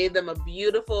 gave them a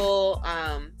beautiful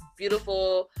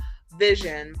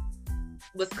vision,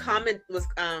 was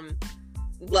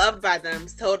loved by them,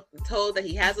 told that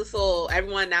he has a soul.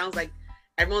 Everyone now is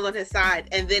everyone's on his side,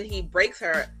 and then he breaks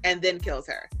her and then kills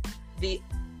her. The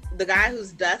guy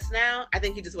who's Dusk now, I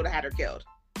think he just would have had her killed.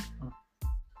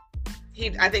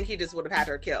 I think he just would have had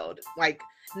her killed, like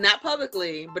not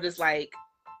publicly, but it's like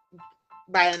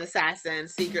by an assassin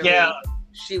secretly. Yeah.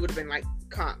 She would have been like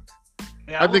conked.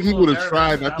 Yeah, I think he would have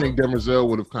tried. I think Demerzel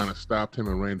would have kind of stopped him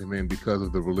and reined him in because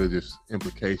of the religious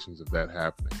implications of that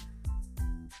happening.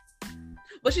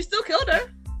 But she still killed her.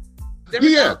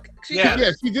 Yeah, she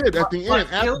did at the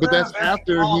end. But that's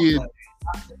after he had.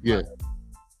 Yeah.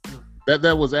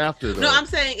 That was after. Though. No, I'm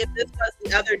saying if this was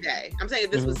the other day. I'm saying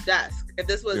if this was dusk. If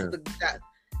this was the dusk,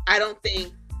 I don't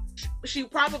think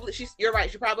you're right.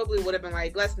 She probably would have been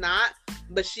like, let's not.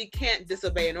 But she can't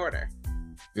disobey an order.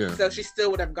 Yeah. So she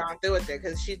still would have gone through with it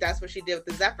because that's what she did with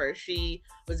the Zephyr. She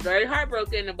was very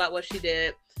heartbroken about what she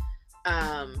did.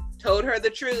 Told her the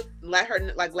truth, let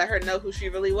her know who she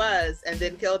really was, and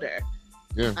then killed her.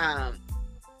 Yeah.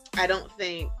 I don't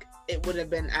think it would have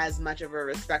been as much of a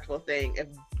respectful thing if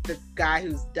the guy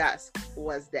who's dusk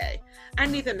was day. I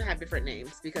need them to have different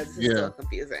names because this is so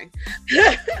confusing.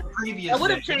 I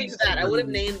would have changed that. I would have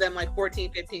named them like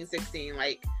 14, 15, 16,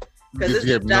 like because this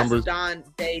is dusk, numbers? Dawn,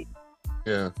 day.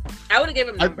 Yeah. I would have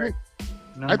given him numbers.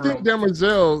 I think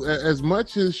Demerzel, as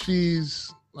much as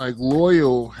she's like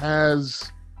loyal,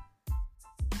 has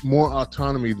more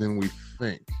autonomy than we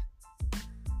think,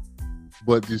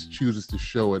 but just chooses to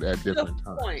show it at different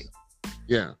times. Point.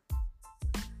 Yeah.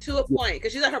 To a point,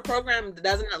 because she's like her program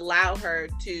doesn't allow her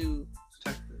to.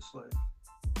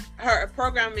 Her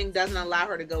programming doesn't allow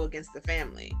her to go against the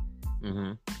family.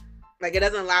 Mm-hmm. Like it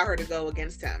doesn't allow her to go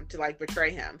against him, to like betray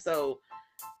him. So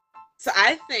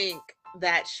I think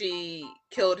that she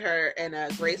killed her in a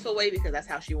graceful way because that's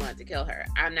how she wanted to kill her.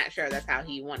 I'm not sure that's how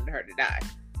he wanted her to die.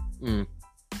 Mm.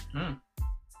 Mm.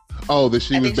 Oh, that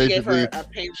she was basically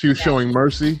she was showing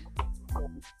mercy.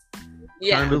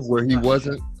 Yeah, kind of where he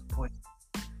wasn't.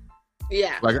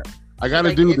 Yeah, like I got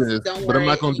to do this, but I'm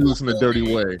not going to do this in a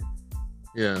dirty way.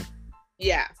 Yeah.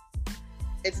 Yeah,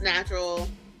 it's natural.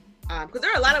 Because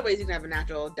there are a lot of ways you can have a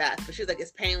natural death, but she's like,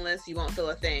 it's painless, you won't feel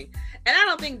a thing. And I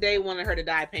don't think Day wanted her to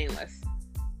die painless.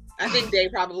 I think Day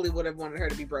probably would have wanted her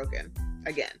to be broken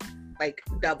again, like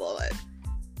double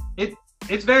it.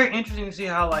 It's very interesting to see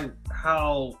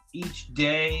how each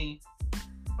day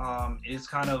is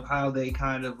kind of how they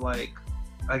kind of like,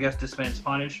 I guess, dispense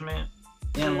punishment.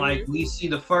 And like we see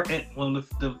the first episode, was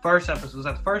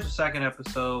that the first or second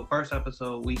episode? First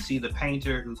episode, we see the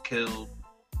painter who's killed.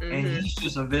 Mm-hmm. And he's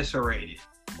just eviscerated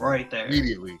right there.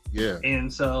 Immediately, yeah.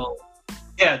 And so,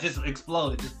 yeah, just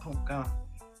exploded, just boom, gone.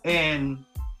 And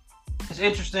it's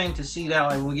interesting to see that,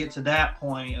 like, when we get to that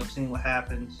point of seeing what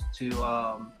happens to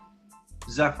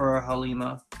Zephyr,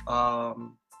 Halima.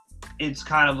 It's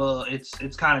kind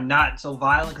of not so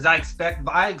violent because I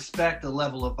expect a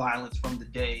level of violence from the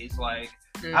days. Like,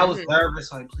 mm-hmm. I was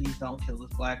nervous, like, please don't kill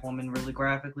this black woman really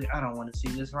graphically. I don't want to see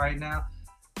this right now.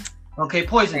 Okay,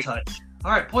 poison touch.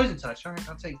 All right, poison touch. All right,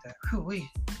 I'll take that. Whew-wee.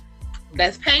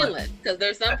 That's painless because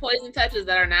there's some poison touches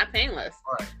that are not painless.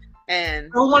 Right. And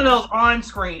one of those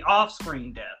on-screen,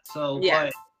 off-screen deaths. So yeah,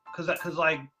 because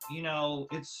like you know,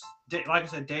 it's like I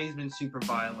said, Day's been super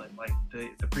violent. Like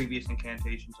the previous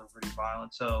incantations are pretty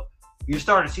violent. So you're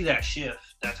starting to see that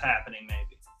shift that's happening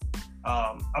maybe.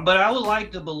 But I would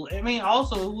like to believe. I mean,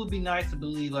 also it would be nice to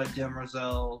believe like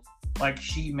Demerzel, like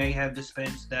she may have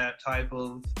dispensed that type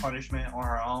of punishment on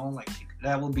her own. Like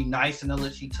that would be nice to know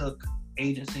that she took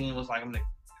agency and was like, I'm gonna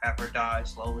have her die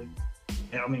slowly.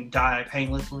 I mean, die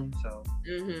painlessly. So,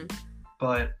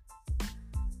 but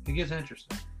it gets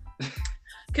interesting.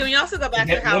 Can we also go back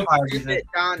to how stupid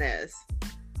Dawn is?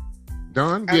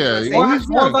 Dawn, yeah, he's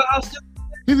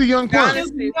a young Dawn is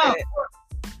stupid.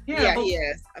 Yeah, he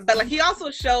is. But like, he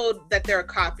also showed that there are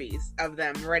copies of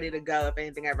them ready to go if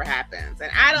anything ever happens,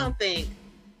 and I don't think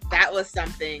that was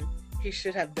something he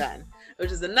should have done.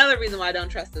 Which is another reason why I don't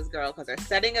trust this girl, because they're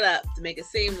setting it up to make it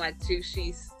seem like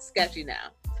she's sketchy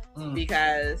now.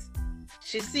 Because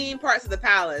she's seen parts of the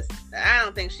palace that I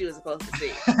don't think she was supposed to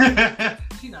see.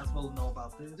 She's not supposed to know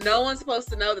about this. No one's supposed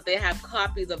to know that they have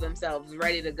copies of themselves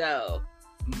ready to go,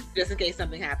 just in case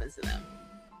something happens to them.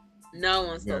 No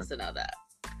one's supposed to know that.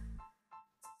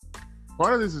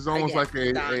 Part of this is almost like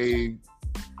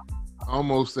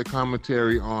almost a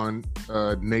commentary on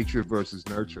nature versus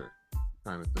nurture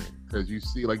kind of thing, because you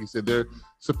see, like you said, they're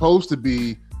supposed to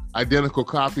be identical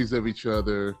copies of each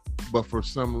other, but for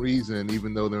some reason,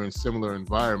 even though they're in similar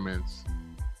environments,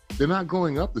 they're not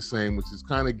growing up the same, which is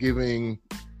kind of giving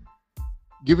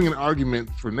an argument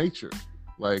for nature.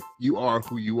 Like, you are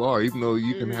who you are, even though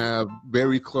you can have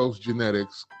very close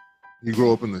genetics, you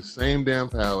grow up in the same damn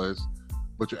palace,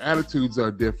 but your attitudes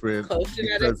are different. Close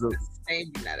genetics is the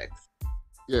same genetics.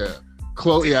 Yeah,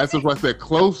 Close, yeah, that's what I said.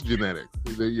 Close genetic.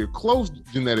 You're close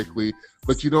genetically,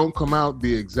 but you don't come out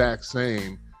the exact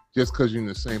same just because you're in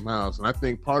the same house. And I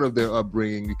think part of their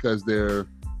upbringing, because they're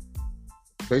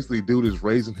basically dude is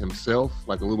raising himself,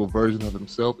 like a little version of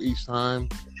himself each time.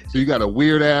 So you got a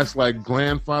weird ass like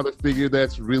grandfather figure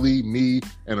that's really me,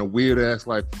 and a weird ass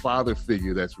like father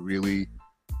figure that's really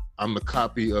I'm the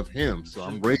copy of him. So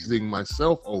I'm raising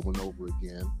myself over and over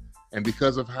again. And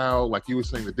because of how, like you were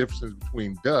saying, the differences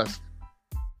between Dusk,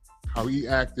 how he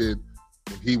acted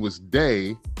when he was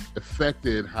Day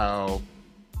affected how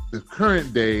the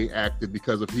current Day acted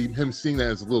because of him seeing that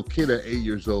as a little kid at 8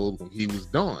 years old when he was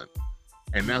Dawn.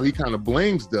 And now he kind of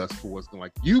blames Dusk for what's going on.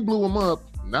 Like, you blew him up.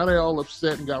 Now they're all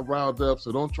upset and got riled up.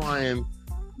 So don't try and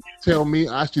tell me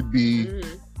I should be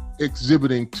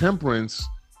exhibiting temperance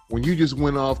when you just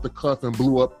went off the cuff and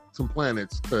blew up some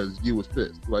planets because you was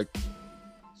pissed. Like,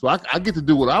 so I get to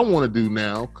do what I want to do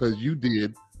now because you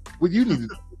did what you needed to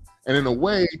do. And in a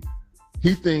way,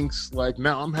 he thinks like,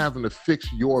 now I'm having to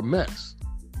fix your mess.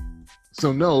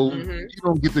 So no, you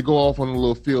don't get to go off on a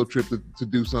little field trip to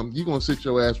do something. You're going to sit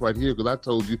your ass right here because I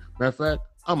told you. Matter of fact,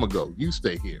 I'm going to go. You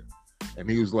stay here. And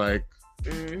he was like,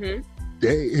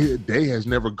 Day has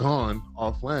never gone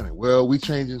off planet. Well, we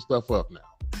changing stuff up now.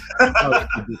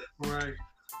 Right.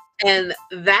 And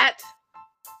that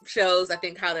shows, I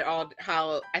think,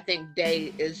 how I think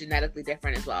Day is genetically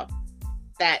different as well.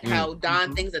 That how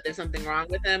Dawn thinks that there's something wrong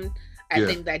with him. I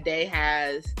think that Day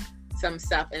has some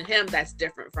stuff in him that's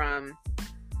different from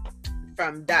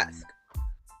Dusk.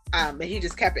 But he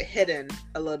just kept it hidden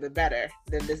a little bit better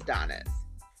than this Dawn is.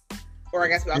 Or I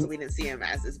guess we didn't see him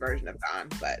as this version of Dawn,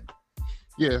 but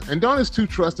yeah, and Dawn is too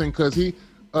trusting because he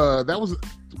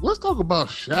let's talk about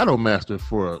Shadow Master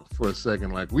for a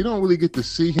second. Like, we don't really get to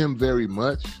see him very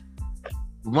much.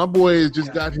 My boy has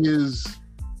just got his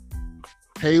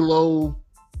Halo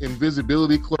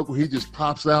invisibility cloak where he just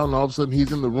pops out and all of a sudden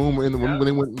he's in the room when they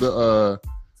went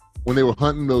when they were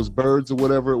hunting those birds or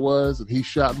whatever it was, and he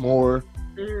shot more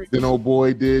than old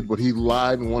boy did, but he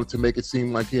lied and wanted to make it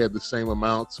seem like he had the same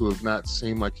amount to have not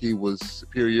seemed like he was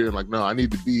superior. And like, no, I need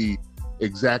to be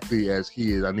exactly as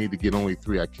he is. I need to get only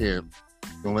 3. I can't.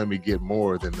 Don't let me get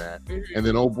more than that. And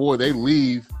then old boy, they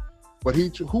leave. But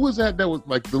who was that was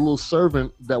like the little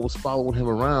servant that was following him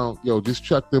around? Yo, just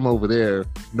chuck them over there.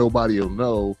 Nobody will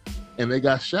know. And they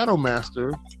got Shadow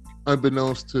Master,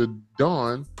 unbeknownst to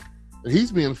Dawn, and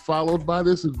he's being followed by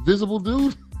this invisible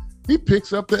dude. He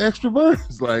picks up the extra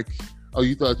birds. Like, oh,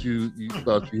 you thought you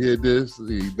hid this?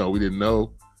 No, we didn't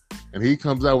know. And he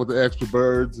comes out with the extra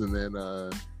birds, and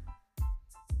then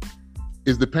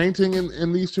is the painting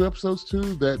in these 2 episodes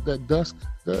too that Dusk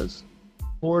does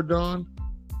for Dawn?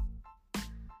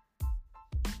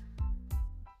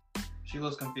 She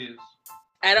was confused.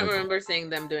 I don't remember seeing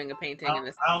them doing a painting in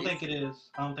this. I don't think it is.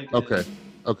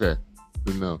 Okay.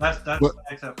 No. That's the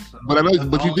next episode. But I know,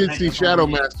 but you did see Shadow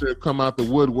Master come out the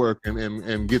woodwork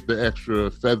and get the extra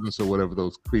pheasants or whatever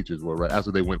those creatures were, right?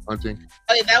 After they went hunting.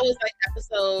 Oh, yeah, that was like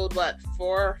episode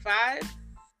 4 or 5.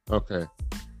 Okay.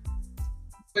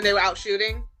 When they were out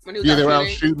shooting. They were out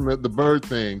shooting the bird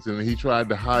things, and he tried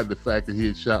to hide the fact that he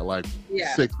had shot like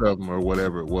 6 of them or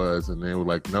whatever it was, and they were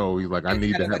like, "No." He's like, "I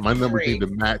need to have my numbers need to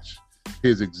match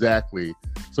his exactly."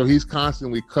 So he's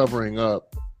constantly covering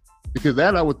up, because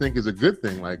that I would think is a good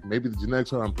thing. Like, maybe the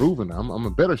genetics are improving. I'm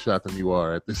a better shot than you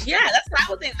are at this. Yeah, that's what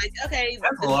I would think. Like, okay,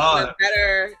 this is a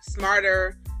better,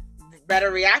 smarter,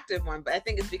 better reactive one, but I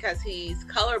think it's because he's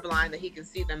colorblind that he can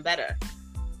see them better.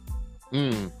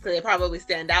 So they probably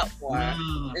stand out more,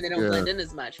 and they don't blend in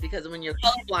as much, because when you're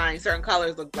colorblind, certain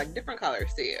colors look like different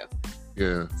colors to you.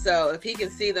 Yeah. So if he can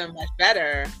see them much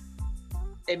better,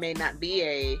 it may not be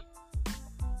a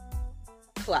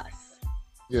plus.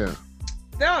 Yeah.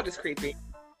 They're all just creepy.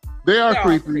 They're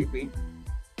creepy.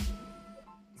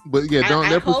 But yeah,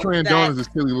 they're portraying Dawn as a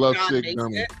silly lovesick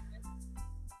dummy.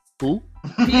 Who?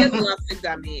 He is a lovesick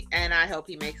dummy, and I hope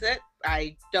he makes it.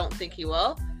 I don't think he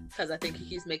will, because I think he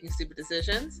keeps making stupid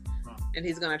decisions, and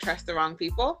he's going to trust the wrong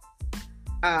people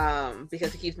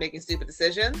because he keeps making stupid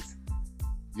decisions.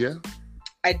 Yeah.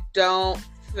 I don't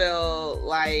feel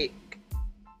like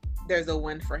there's a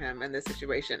win for him in this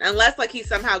situation, unless like he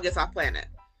somehow gets off planet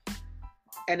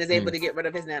and is able to get rid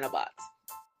of his nanobots.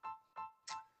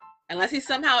 Unless he's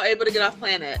somehow able to get off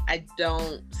planet, I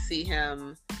don't see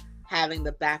him having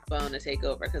the backbone to take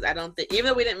over, because I don't think, even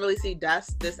though we didn't really see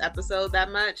Dust this episode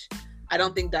that much, I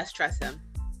don't think Dust trusts him,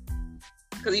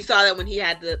 because you saw that when he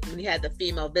had the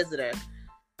female visitor,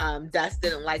 Dust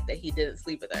didn't like that he didn't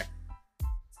sleep with her.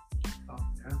 Oh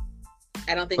yeah.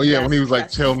 I don't think. Oh yeah, when he was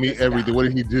like, "Tell me everything." What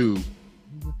did he do?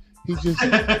 He just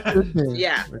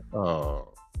yeah. Like, oh.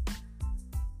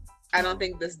 I don't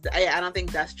think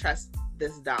Dust trusts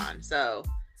this Don. So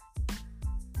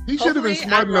he should have been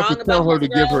smart enough to tell her to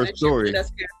give her a story.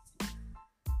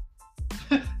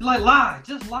 Like lie,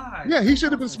 just lie. Yeah, he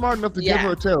should have been smart enough to give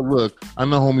her a tell. Look, I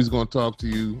know homie's gonna talk to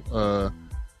you.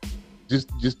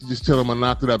 Just tell him I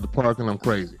knocked it out the park and I'm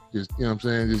crazy. Just, you know what I'm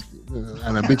saying? Just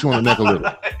and I bit you on the neck a little.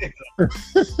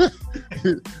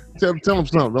 tell him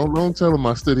something. Don't tell him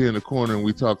I stood here in the corner and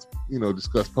we talked,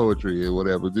 discussed poetry or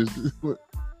whatever. This is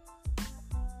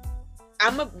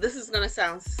gonna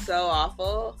sound so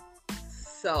awful,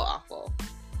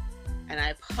 and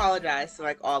I apologize to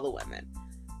like all the women.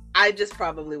 I just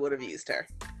probably would have used her.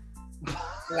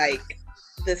 Like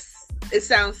this, it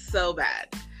sounds so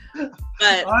bad.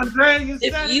 But Andre,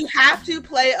 if you have to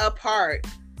play a part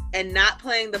and not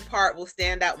playing the part will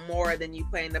stand out more than you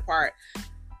playing the part,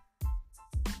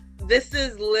 this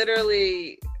is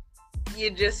literally,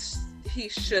 he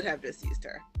should have just used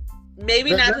her.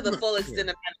 Maybe not to the full extent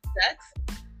of sex,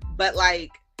 but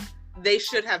like they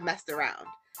should have messed around.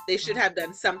 They should have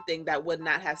done something that would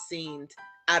not have seemed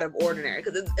out of ordinary.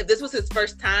 Because if this was his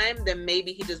first time, then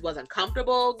maybe he just wasn't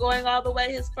comfortable going all the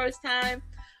way his first time.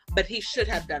 But he should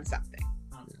have done something.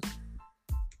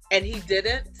 And he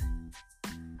didn't.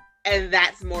 And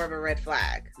that's more of a red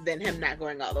flag than him not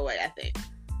going all the way, I think.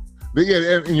 But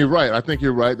yeah, and you're right. I think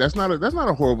you're right. That's not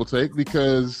a horrible take,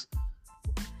 because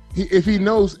if he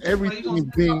knows everything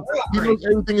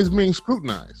is being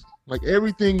scrutinized. Like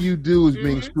everything you do is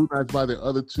being scrutinized by the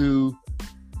other two,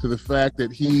 to the fact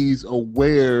that he's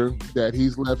aware that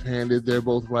he's left-handed, they're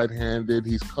both right-handed,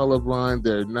 he's colorblind,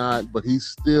 they're not, but he's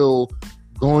still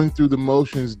going through the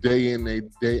motions day in,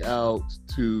 day out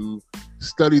to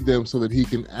study them so that he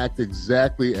can act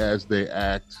exactly as they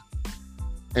act,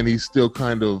 and he's still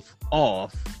kind of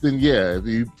off. Then yeah, if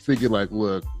you figure like,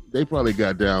 look, they probably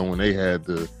got down when they had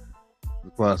the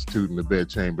prostitute in the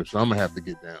bedchamber, so I'm gonna have to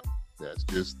get down. That's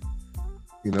just,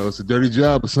 it's a dirty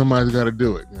job, but somebody's got to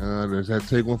do it. There's have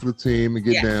to take one for the team and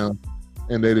get down,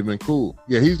 and they'd have been cool.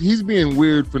 Yeah, he's being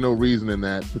weird for no reason in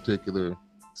that particular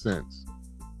sense.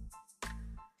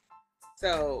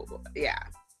 So yeah,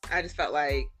 I just felt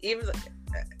like even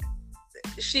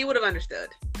she would have understood.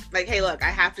 Like, hey, look, I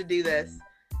have to do this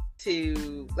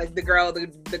to like the girl,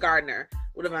 the gardener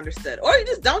would have understood, or you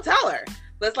just don't tell her.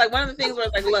 But it's like one of the things where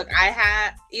it's like, look, I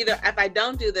have either if I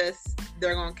don't do this,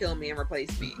 they're gonna kill me and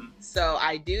replace me. So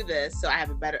I do this, so I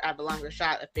have a longer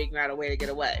shot of figuring out a way to get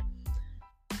away.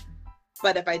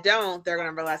 But if I don't, they're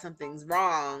gonna realize something's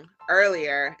wrong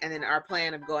earlier, and then our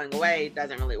plan of going away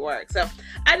doesn't really work. So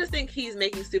I just think he's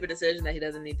making stupid decisions that he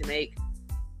doesn't need to make,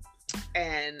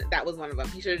 and that was one of them.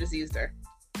 He should have just used her.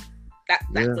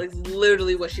 That was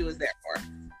literally what she was there for.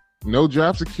 No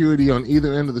job security on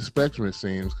either end of the spectrum, it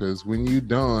seems, because when you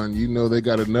dawn, they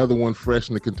got another one fresh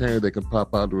in the container that can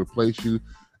pop out to replace you.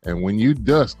 And when you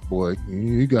dusk, boy,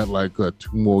 you got like 2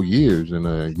 more years,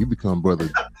 and you become brother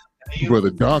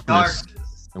darkness,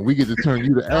 and we get to turn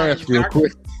you to ash real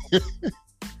quick.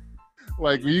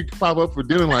 Like when you pop up for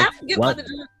dinner, like what?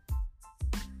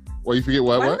 Well, you forget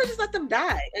what? Why don't they just let them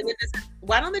die?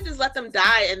 Why don't they just let them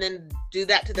die and then do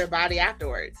that to their body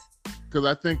afterwards? Because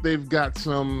I think they've got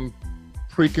some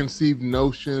preconceived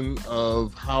notion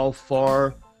of how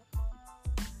far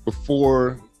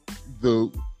before the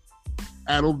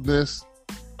addledness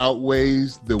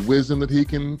outweighs the wisdom that he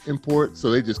can import.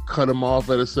 So they just cut him off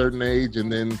at a certain age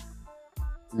and then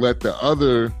let the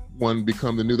other one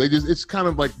become the new. It's kind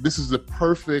of like, this is the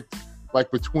perfect,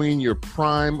 like between your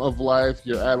prime of life,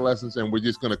 your adolescence, and we're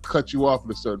just going to cut you off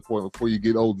at a certain point before you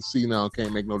get old and senile and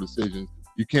can't make no decisions.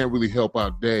 You can't really help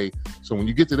out day. So when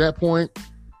you get to that point,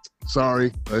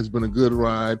 sorry, it's been a good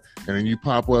ride. And then you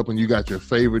pop up and you got your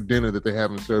favorite dinner that they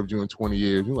haven't served you in 20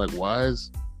 years. You're like, why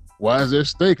is there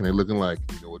steak? And they're looking like,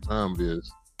 you know what time it is.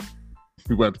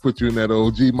 We're about to put you in that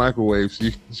OG microwave so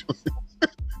you can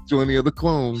join the other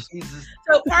clones.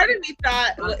 So part of me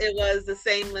thought it was the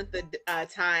same length of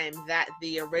time that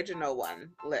the original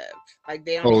one lived. Like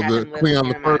they only had him live a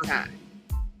certain amount of time.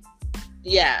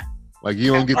 Yeah. Like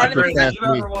you don't get to cook past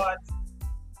me.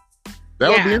 That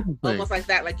would be interesting. Almost like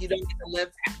that. Like you don't get to live.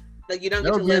 Like you don't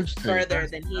get to live further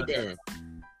than he did.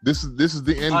 This is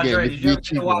the end Andre, game. did you ever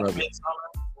get to watch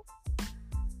Midsommar?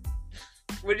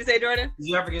 What'd you say, Jordan? Did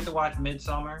you ever get to watch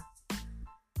Midsommar?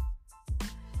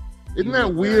 Isn't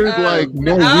that weird? Like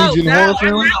Norwegian horror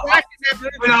film?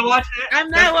 We're not watching it.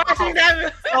 I'm not watching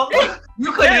that movie.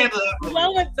 You couldn't handle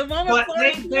that. The one with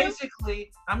Florence Pugh.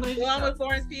 Basically, the one with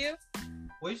Florence Pugh.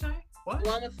 What you say? What? The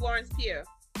one with Florence Pugh.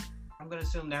 I'm gonna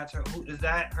assume that's her. Who is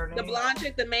that? Her name? The blonde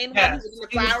chick, the main one who's in the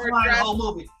flower dress. The whole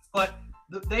movie. But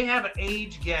they have an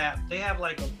age gap. They have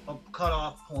like a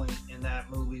cutoff point in that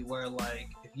movie where like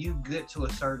if you get to a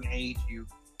certain age, you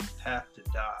have to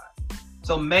die.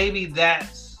 So maybe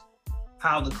that's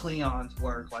how the Cleons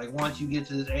work. Like once you get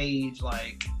to this age,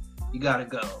 like you gotta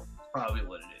go. That's probably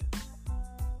what it is.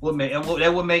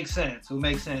 That would make sense. It would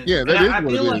make sense. Yeah, that is I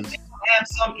what feel it like is. they would have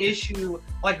some issue.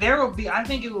 Like there will be. I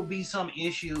think it would be some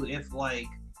issue if like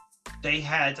they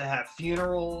had to have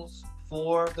funerals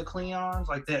for the Cleons,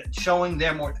 like that, showing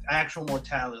their actual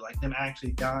mortality, like them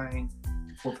actually dying.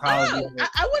 For probably.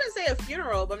 I wouldn't say a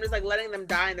funeral, but I'm just like letting them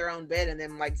die in their own bed and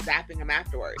then like zapping them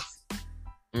afterwards.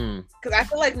 Because I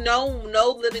feel like no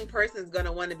living person is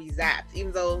gonna want to be zapped,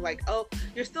 even though like, oh,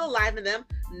 you're still alive in them.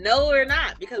 No, we're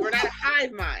not, because we're not a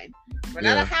hive mind. We're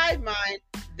not a hive mind.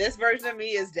 This version of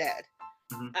me is dead.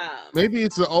 Maybe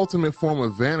it's the ultimate form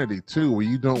of vanity too, where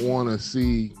you don't want to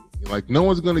see. Like no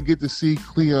one's gonna get to see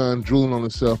Cleon drooling on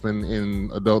himself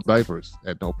in adult diapers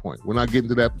at no point. We're not getting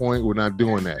to that point. We're not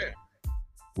doing that.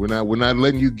 We're not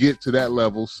letting you get to that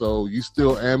level. So you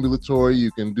still ambulatory.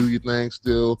 You can do your thing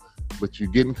still, but you're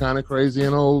getting kind of crazy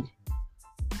and old.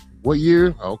 What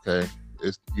year? Okay,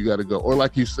 you got to go. Or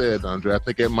like you said, Andre, I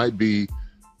think it might be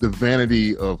the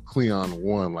vanity of Cleon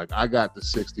 1. Like I got to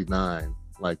 69.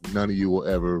 Like none of you will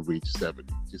ever reach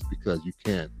 70, just because you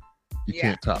can't. You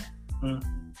can't top.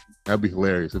 That'd be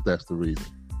hilarious if that's the reason.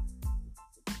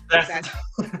 That's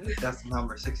the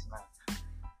number 69.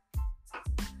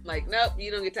 Like, nope,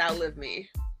 you don't get to outlive me.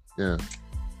 Yeah.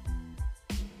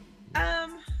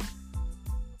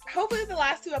 Hopefully the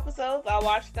last 2 episodes, I'll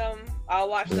watch them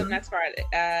next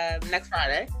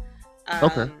Friday.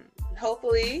 Okay.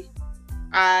 Hopefully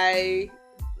I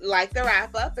like the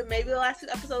wrap up, and maybe the last 2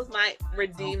 episodes might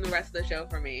redeem the rest of the show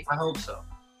for me. I hope so.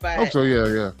 But hope so,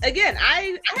 yeah. Again,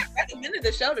 I have recommended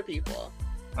the show to people.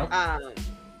 Okay.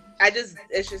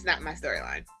 It's just not my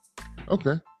storyline.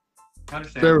 Okay.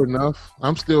 Fair enough.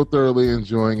 I'm still thoroughly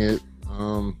enjoying it.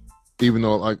 Even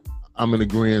though like I'm in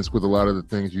agreement with a lot of the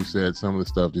things you said, some of the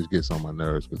stuff just gets on my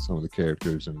nerves with some of the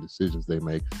characters and decisions they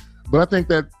make. But I think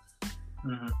that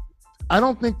I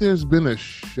don't think there's been a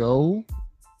show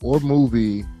or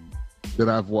movie that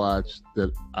I've watched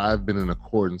that I've been in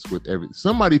accordance with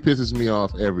somebody pisses me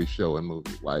off every show and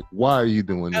movie. Like, why are you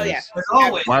doing this? Yeah. There's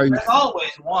always one.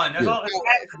 There's always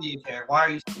has to be a character. Why are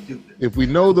you so stupid? If we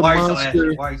know the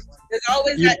monster, there's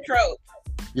always that trope.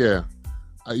 Yeah.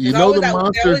 You know the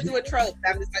monster. They always do a trope.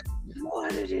 I'm just like, why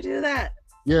did you do that?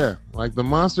 Yeah, like the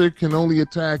monster can only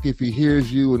attack if he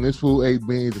hears you, and this fool ate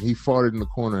beans and he farted in the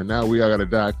corner, and now we all gotta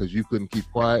die because you couldn't keep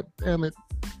quiet. Damn it!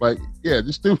 Like, yeah,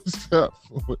 just stupid stuff.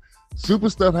 Super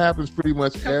stuff happens pretty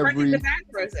much Confronting the bad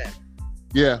person.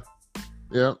 Yeah.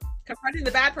 Confronting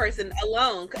the bad person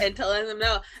alone and telling them,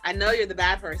 no, I know you're the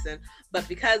bad person, but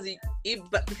because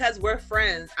we're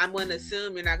friends, I'm going to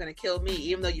assume you're not going to kill me,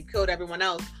 even though you've killed everyone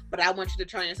else. But I want you to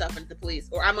turn yourself into the police,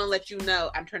 or I'm going to let you know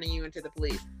I'm turning you into the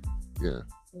police. Yeah.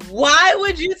 Why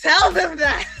would you tell them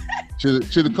that? Should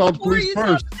have called the police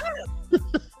first.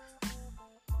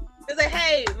 It's like,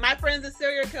 hey, my friend's a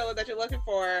serial killer that you're looking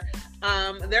for.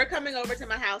 They're coming over to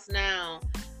my house now.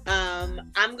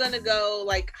 I'm gonna go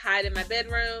like hide in my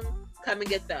bedroom. Come and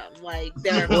get them. Like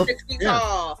they're 6 feet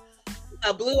tall,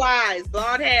 blue eyes,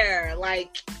 blonde hair.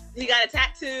 Like he got a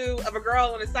tattoo of a girl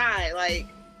on his side. Like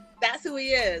that's who he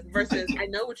is. Versus I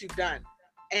know what you've done,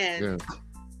 and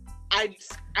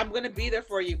I'm gonna be there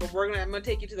for you, but I'm gonna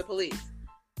take you to the police.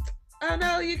 Oh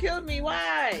no, you killed me.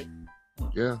 Why?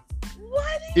 Yeah.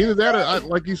 What? Either that or,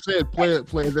 like you said, play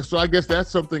it. So I guess that's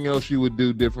something else you would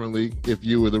do differently if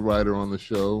you were the writer on the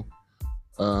show.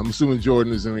 I'm assuming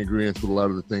Jordan is in agreement with a lot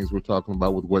of the things we're talking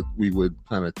about with what we would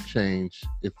kind of change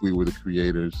if we were the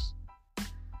creators.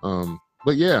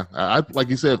 But yeah, I like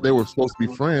you said, if they were supposed to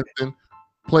be friends, then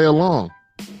play along.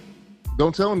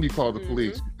 Don't tell them you called the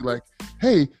police. Be like,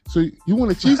 hey, so you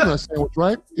want a cheese nut sandwich,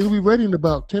 right? It'll be ready in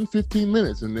about 10, 15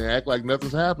 minutes. And they act like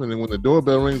nothing's happened. And when the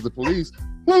doorbell rings, the police,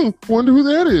 wonder who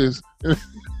that is.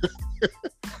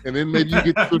 And then maybe you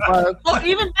get to survive. Oh,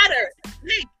 even better.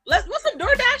 Hey, want some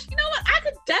DoorDash? You know what? I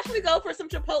could definitely go for some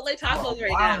Chipotle tacos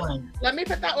now. Let me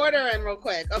put that order in real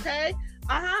quick, okay?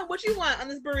 What you want on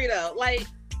this burrito? Like,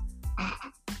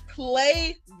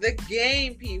 play the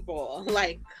game, people.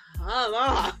 Like, come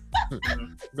on.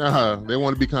 Nah, they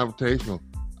want to be confrontational.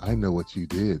 I know what you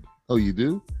did. Oh, you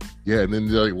do? Yeah, and then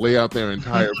they like lay out their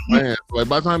entire plan. Like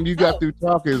by the time you got through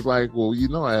talking, it's like, well, you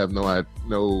know, I have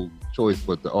no choice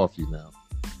but to off you now.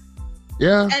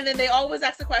 Yeah. And then they always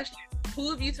ask the question, who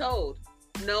have you told?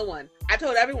 No one. I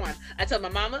told everyone. I told my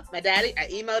mama, my daddy. I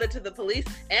emailed it to the police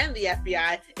and the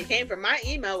FBI. It came from my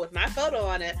email with my photo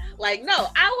on it. Like, no,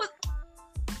 I was...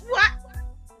 What?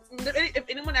 if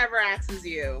anyone ever asks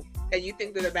you and you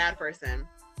think they're the bad person,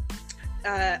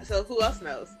 so who else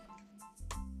knows?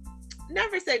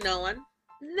 Never say no one.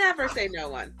 Never say no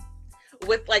one.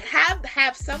 With like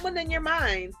have someone in your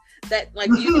mind that like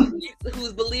you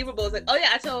who's believable. Is like, oh yeah,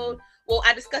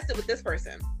 I discussed it with this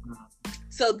person,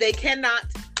 so they cannot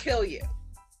kill you.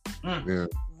 Yeah.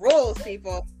 Rules,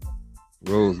 people.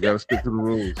 Rules. Gotta stick to the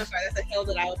rules. I'm sorry, that's a hill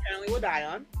that I apparently will die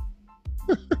on.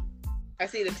 I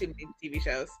see the too many TV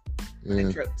shows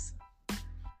and tropes.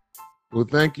 Well,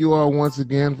 thank you all once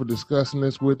again for discussing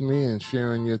this with me and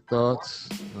sharing your thoughts.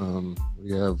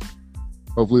 We have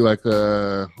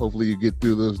hopefully you get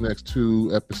through those next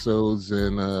 2 episodes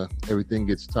and everything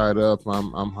gets tied up.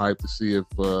 I'm hyped to see if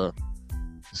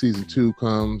season 2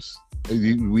 comes.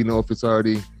 We know if it's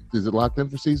already, is it locked in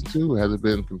for season 2? Has it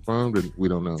been confirmed? Or we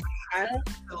don't know. I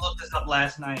looked this up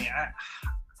last night.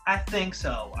 I think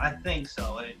so.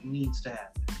 It needs to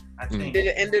happen. I think. Did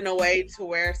it end in a way to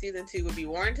where season 2 would be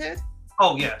warranted?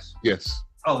 Oh yes. Yes.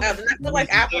 Oh, I feel like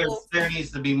Apple. There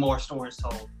needs to be more stories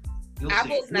told.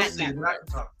 Apple's not Netflix.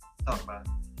 Talk about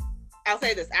it. I'll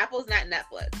say this: Apple's not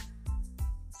Netflix.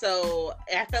 So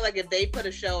I feel like if they put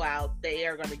a show out, they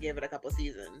are going to give it a couple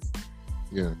seasons.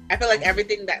 Yeah. I feel like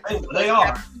everything that they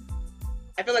are.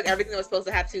 I feel like everything that was supposed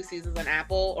to have 2 seasons on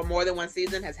Apple or more than 1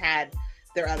 season has had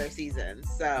their other seasons.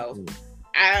 So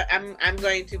I'm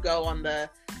going to go on I'm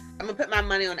gonna put my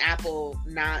money on Apple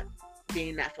not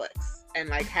being Netflix and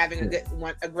like having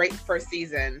a great first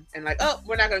season and like, oh,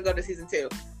 we're not gonna go to season 2.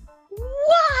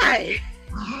 Why?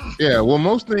 Yeah, well,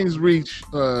 most things reach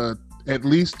at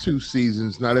least 2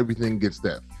 seasons. Not everything gets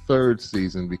that 3rd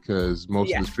season because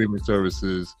most of the streaming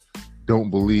services don't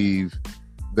believe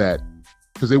that,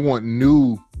 because they want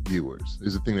new viewers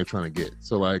is the thing they're trying to get.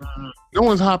 So like, no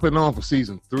one's hopping on for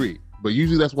season 3, but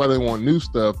usually that's why they want new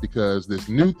stuff, because this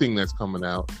new thing that's coming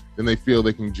out, then they feel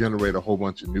they can generate a whole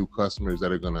bunch of new customers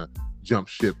that are gonna jump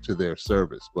ship to their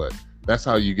service. But that's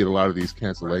how you get a lot of these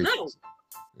cancellations.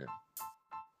 Yeah.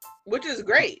 Which is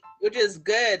great, which is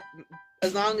good,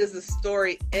 as long as the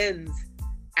story ends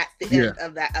at the end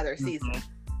of that other season.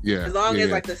 Yeah. As long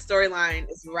as like the storyline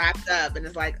is wrapped up and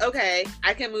it's like, okay,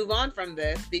 I can move on from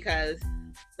this, because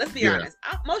let's be honest,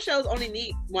 most shows only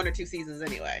need 1 or 2 seasons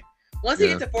anyway. Once you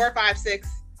get to 4, 5, 6,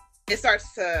 it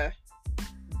starts to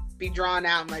be drawn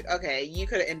out. I'm like, okay, you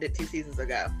could have ended 2 seasons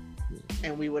ago,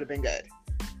 and we would have been good.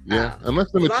 Yeah,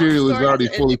 unless the material is already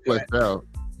fully fleshed out.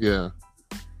 Yeah.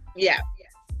 Yeah.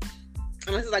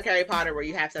 Unless it's like Harry Potter, where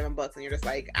you have 7 books and you're just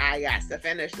like, I got to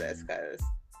finish this because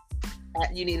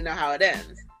you need to know how it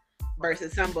ends.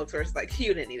 Versus some books where it's like,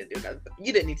 you didn't need to do another.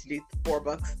 You didn't need to do 4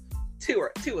 books.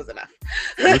 2 was enough.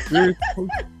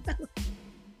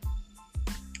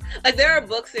 Like, there are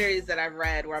book series that I've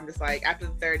read where I'm just like, after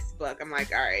the 3rd book, I'm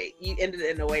like, all right, you ended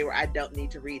it in a way where I don't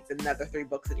need to read another 3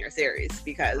 books in your series,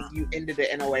 because you ended it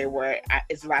in a way where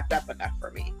it's wrapped up enough for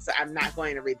me. So I'm not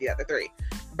going to read the other 3.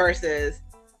 Versus,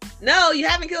 no, you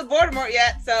haven't killed Voldemort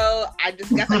yet, so I just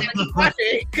guess I gotta keep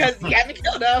watching because you haven't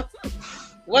killed him.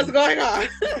 What's going on?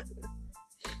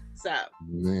 So,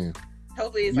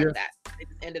 hopefully it's like that. It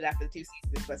just ended after the 2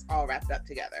 seasons, but it's all wrapped up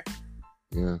together.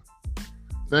 Yeah.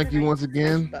 Thank you once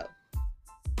again.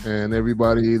 And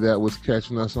everybody that was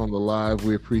catching us on the live,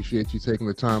 we appreciate you taking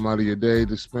the time out of your day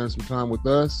to spend some time with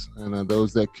us. And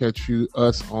those that catch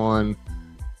us on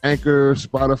Anchor,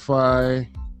 Spotify,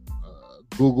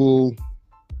 Google,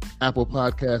 Apple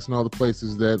Podcasts, and all the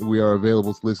places that we are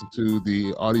available to listen to,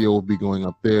 the audio will be going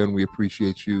up there, and we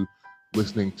appreciate you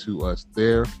listening to us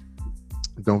there.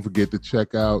 Don't forget to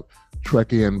check out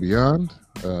Trekkie and Beyond,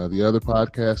 the other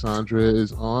podcast Andrea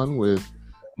is on with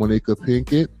Monica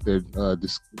Pinkett. They're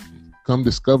come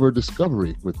discover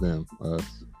Discovery with them,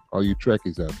 all you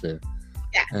Trekkies out there.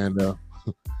 Yeah. And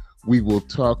we will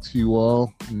talk to you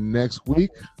all next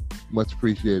week. Much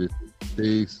appreciated.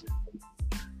 Peace.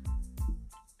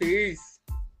 Peace.